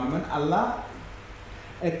όπως κάνουμε, αλλά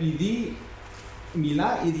επειδή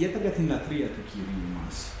μιλά ιδιαίτερα για την λατρεία του Κυρίου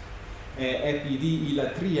μας. Επειδή η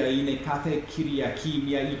λατρεία είναι κάθε Κυριακή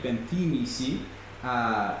μια υπενθύμηση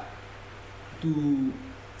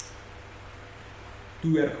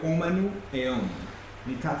του ερχόμενου αιώνα.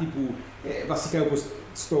 Είναι κάτι που βασικά όπως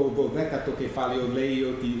στο 12ο κεφάλαιο λέει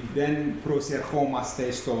ότι δεν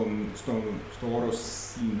προσερχόμαστε στο όρος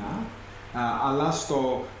Σίνα, αλλά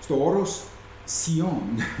στο όρος Σιών.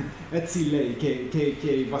 Έτσι λέει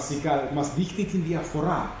και βασικά μας δείχνει την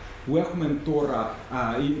διαφορά που έχουμε τώρα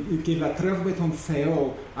και λατρεύουμε τον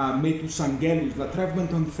Θεό με τους αγγέλους, λατρεύουμε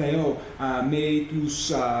τον Θεό με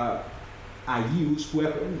τους Αγίους που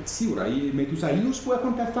έχουν, σίγουρα, με τους Αγίους που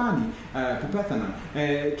έχουν πεθάνει, που πέθαναν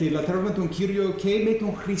και λατρεύουμε τον Κύριο και με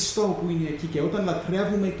τον Χριστό που είναι εκεί και όταν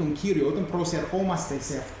λατρεύουμε τον Κύριο, όταν προσερχόμαστε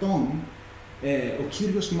σε Αυτόν, ο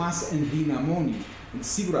Κύριος μας ενδυναμώνει.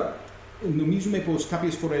 Σίγουρα νομίζουμε πως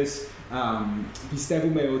κάποιες φορές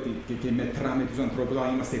πιστεύουμε ότι και μετράμε τους ανθρώπους,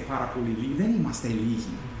 αλλά είμαστε πάρα πολύ λίγοι. Δεν είμαστε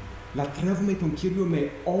λίγοι. Λατρεύουμε τον Κύριο με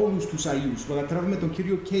όλους τους Αγίους, λατρεύουμε τον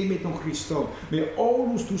Κύριο και με τον Χριστό, με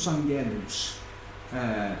όλους τους αγγέλους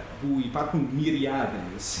που υπάρχουν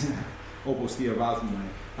μυριάδες, όπως διαβάζουμε.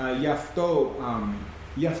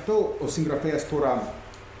 Γι' αυτό ο συγγραφέας τώρα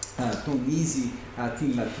τονίζει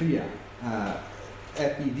την λατρεία,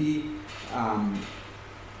 επειδή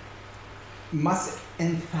μας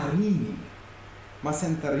ενθαρρύνει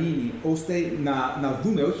ώστε να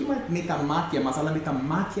δούμε, όχι με τα μάτια μας, αλλά με τα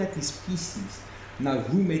μάτια της πίστης, να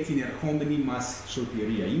δούμε την ερχόμενη μας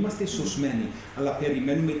σωτηρία. Είμαστε σωσμένοι, αλλά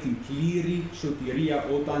περιμένουμε την πλήρη σωτηρία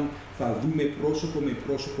όταν θα δούμε πρόσωπο με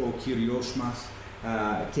πρόσωπο ο Κύριος μας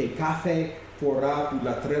και κάθε φορά που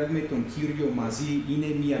λατρεύουμε τον Κύριο μαζί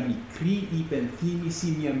είναι μια μικρή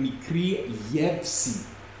υπενθύμηση, μια μικρή γεύση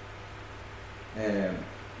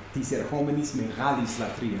της ερχόμενης μεγάλης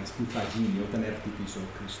λατρείας που θα γίνει όταν έρθει πίσω ο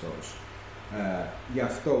Χριστός. Γι'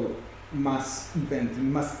 αυτό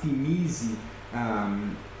μας θυμίζει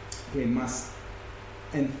και μας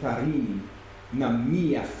ενθαρρύνει να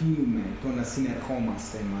μην αφήνουμε το να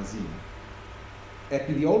συνερχόμαστε μαζί.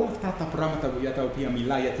 Επειδή όλα αυτά τα πράγματα για τα οποία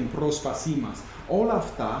μιλάει, για την πρόσβασή μας, όλα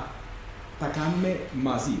αυτά τα κάνουμε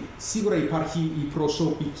μαζί. Σίγουρα υπάρχει η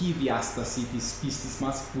προσωπική διάσταση της πίστης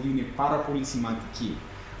μας που είναι πάρα πολύ σημαντική.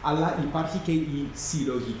 Αλλά υπάρχει και η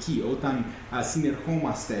συλλογική, όταν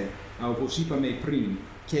συνερχόμαστε, όπως είπαμε πριν,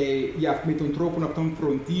 και με τον τρόπο αυτόν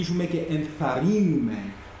φροντίζουμε και ενθαρρύνουμε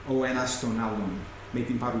ο ένας τον άλλον με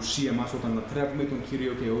την παρουσία μας, όταν λατρεύουμε τον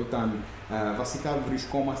Κύριο και όταν βασικά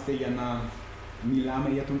βρισκόμαστε για να μιλάμε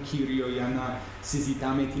για τον Κύριο, για να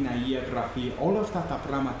συζητάμε την Αγία Γραφή. Όλα αυτά τα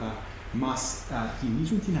πράγματα μας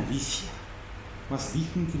θυμίζουν την αλήθεια, μας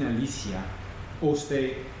δείχνουν την αλήθεια, ώστε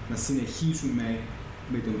να συνεχίσουμε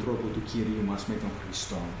με τον τρόπο του Κυρίου μας, με τον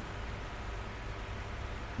Χριστό.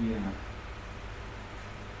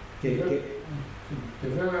 Και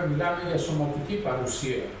βέβαια μιλάμε για σωματική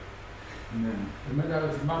παρουσία. Ναι. Εμένα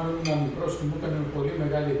θυμάμαι ήμουν μικρός και μου έκανε πολύ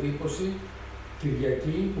μεγάλη εντύπωση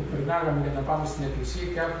Κυριακή που περνάγαμε για να πάμε στην εκκλησία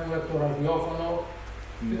και άκουγα το ραδιόφωνο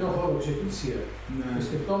την Ορθόδοξη Εκκλησία. Ναι. Και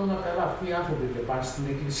σκεφτόμουν καλά αυτοί οι άνθρωποι δεν πάνε στην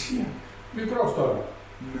εκκλησία. Μικρός τώρα.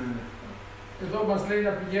 Ναι. Εδώ μας λέει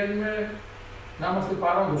να πηγαίνουμε να είμαστε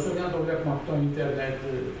παρόντες, όχι να το βλέπουμε από το ίντερνετ.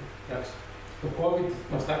 Το COVID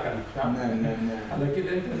μας τα έκανε αυτά, αλλά εκεί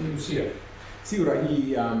δεν ήταν η ουσία. Σίγουρα,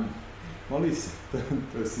 μόλις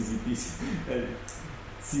το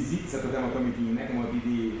συζήτησα το θέμα αυτό με τη γυναίκα μου,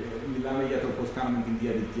 επειδή μιλάμε για το πώς κάνουμε την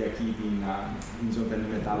διαδικτυακή, την ζωντανή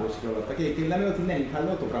μετάδοση και όλα αυτά. Και λέμε ότι ναι, είναι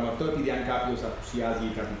καλό το πράγμα αυτό, επειδή αν κάποιος απουσιάζει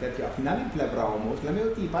ή κάτι τέτοιο. Από την άλλη πλευρά όμως, λέμε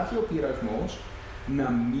ότι υπάρχει ο πειρασμός να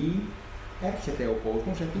μην έρχεται ο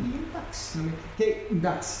κόσμος, επειδή εντάξει. Και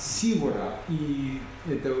εντάξει, σίγουρα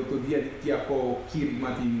το διαδικτυακό κήρυγμα,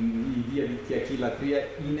 η διαδικτυακή λατρεία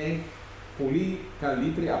είναι πολύ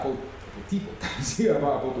καλύτερη από τίποτα.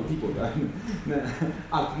 Από το τίποτα.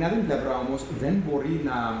 Από την άλλη πλευρά όμως δεν μπορεί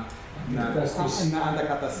να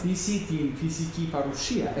αντακαταστήσει την φυσική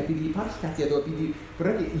παρουσία. Επειδή υπάρχει κάτι εδώ, επειδή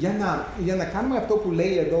πρέπει για να κάνουμε αυτό που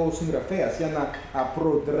λέει εδώ ο συγγραφέας, για να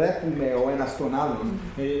προτρέπουμε ο ένας τον άλλον,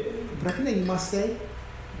 πρέπει να είμαστε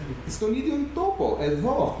στον ίδιο τόπο,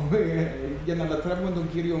 εδώ, για να λατρεύουμε τον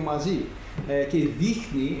Κύριο μαζί. Και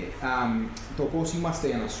δείχνει το πώς είμαστε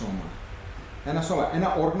ένα σώμα.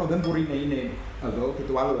 Ένα όργανο δεν μπορεί να είναι εδώ και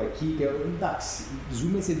το άλλο εκεί και εντάξει,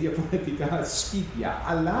 ζούμε σε διαφορετικά σπίτια,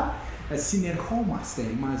 αλλά συνερχόμαστε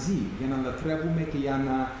μαζί για να λατρεύουμε και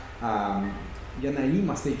για να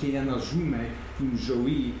είμαστε και για να ζούμε την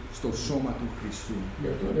ζωή στο σώμα του Χριστού. Γι'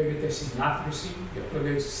 αυτό λέγεται συνάθρηση, γι' αυτό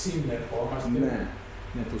λέγεται συνερχόμαστε.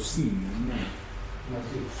 Ναι, το συν, ναι.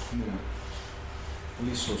 Μαζί. Ναι.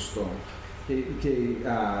 Πολύ σωστό.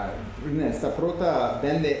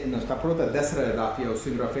 Στα πρώτα 4 εδάφια ο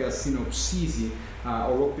συγγραφέας συνοψίζει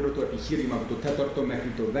ολόκληρο το επιχείρημα από το 4ο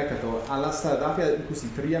μέχρι το 10ο, αλλά στα εδάφια 23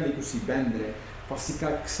 με 25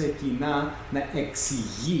 βασικά ξεκινά να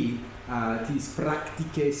εξηγεί τις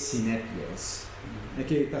πρακτικές συνέπειες.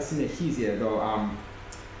 Και τα συνεχίζει εδώ.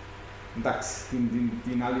 Εντάξει,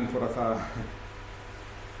 την άλλη φορά θα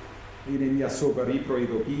είναι μια σοβαρή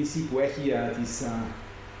προειδοποίηση που έχει τις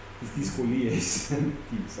δυσκολίες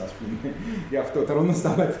της, ας πούμε. Γι' αυτό θέλω να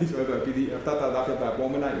σταματήσω εδώ, επειδή αυτά τα δάφια τα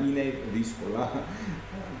επόμενα είναι δύσκολα.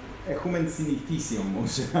 Έχουμε συνηθίσει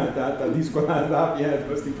όμως τα δύσκολα δάφια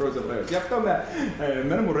εδώ στην προς Εβραίους. Γι' αυτό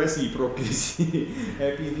εμένα μου αρέσει η πρόκληση,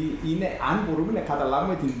 επειδή είναι, αν μπορούμε να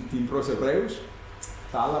καταλάβουμε την προς Εβραίους,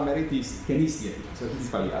 τα άλλα μέρη της Καινής Διαθήκης, όχι της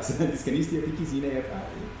Παλαιάς. Της Καινής Διαθήκης είναι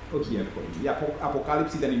όχι εύκολη. Η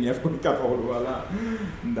Αποκάλυψη δεν είναι εύκολη καθόλου, αλλά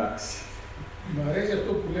εντάξει. Μου αρέσει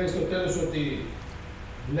αυτό που λέει στο τέλος ότι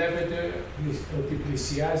βλέπετε ότι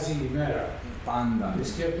πλησιάζει η μέρα. Πάντα. Και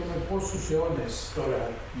σκέφτομαι πόσους αιώνες τώρα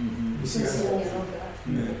πλησιάζει.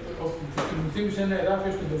 Μου θύμισε ένα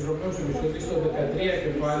εδάφιο στην προς Ρωμαίους Επιστολή στο 13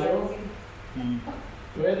 κεφάλαιο,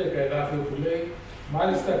 το 11 εδάφιο που λέει,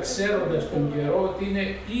 μάλιστα ξέροντας τον καιρό ότι είναι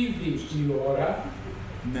ήδη η ώρα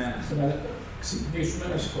να ξυπνήσουμε,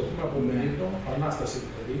 να σηκωθούμε από τον ύπνο, Ανάσταση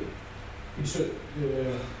δηλαδή,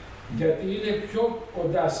 γιατί είναι πιο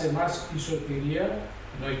κοντά σε εμάς η σωτηρία,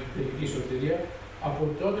 η τελική σωτηρία, από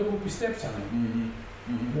τότε που πιστέψαμε.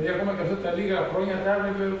 Δηλαδή ακόμα και αυτά τα λίγα χρόνια τα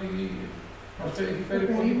έβλεπε ότι μας έχει φέρει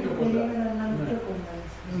πολύ πιο κοντά.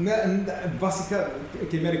 Ναι, βασικά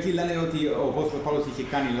και μερικοί λένε ότι ο Απόστολος Παύλος είχε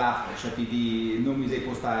κάνει λάθος, επειδή νόμιζε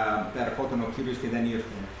πως θα ερχόταν ο Κύριος και δεν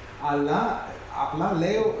ήρθε. Αλλά απλά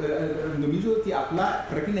λέω, νομίζω ότι απλά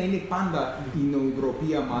πρέπει να είναι πάντα η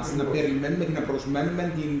νοοτροπία μας, να περιμένουμε και να προσμένουμε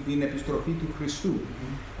την επιστροφή του Χριστού.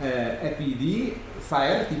 Επειδή θα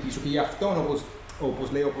έρθει πίσω και γι' αυτό, όπως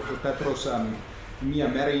λέει ο Απόστολος Πέτρος, μία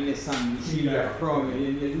μέρα είναι σαν 1000 χρόνια.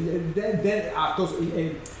 Αυτός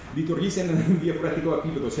λειτουργεί σε ένα διαφορετικό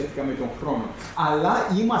επίπεδο σχετικά με τον χρόνο. Αλλά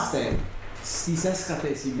είμαστε στις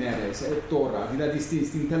έσχατες ημέρες τώρα, δηλαδή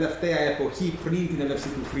στην τελευταία εποχή πριν την έλευση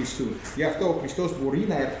του Χριστού. Γι' αυτό ο Χριστός μπορεί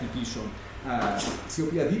να έρθει πίσω σε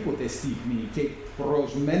οποιαδήποτε στιγμή και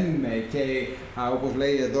προσμένουμε και όπως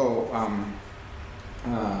λέει εδώ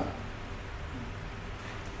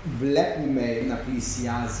βλέπουμε να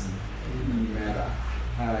πλησιάζει η ημέρα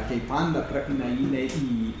και πάντα πρέπει να είναι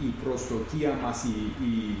η προσδοκία μας,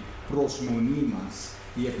 η προσμονή μας,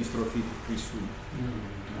 η επιστροφή του Χριστού.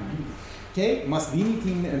 Και μας δίνει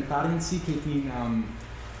την ενθάρρυνση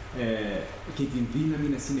και την δύναμη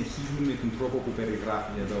να συνεχίζουμε με τον τρόπο που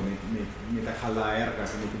περιγράφει εδώ, με τα καλά έργα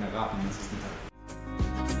και με την αγάπη μας στην καρδιά.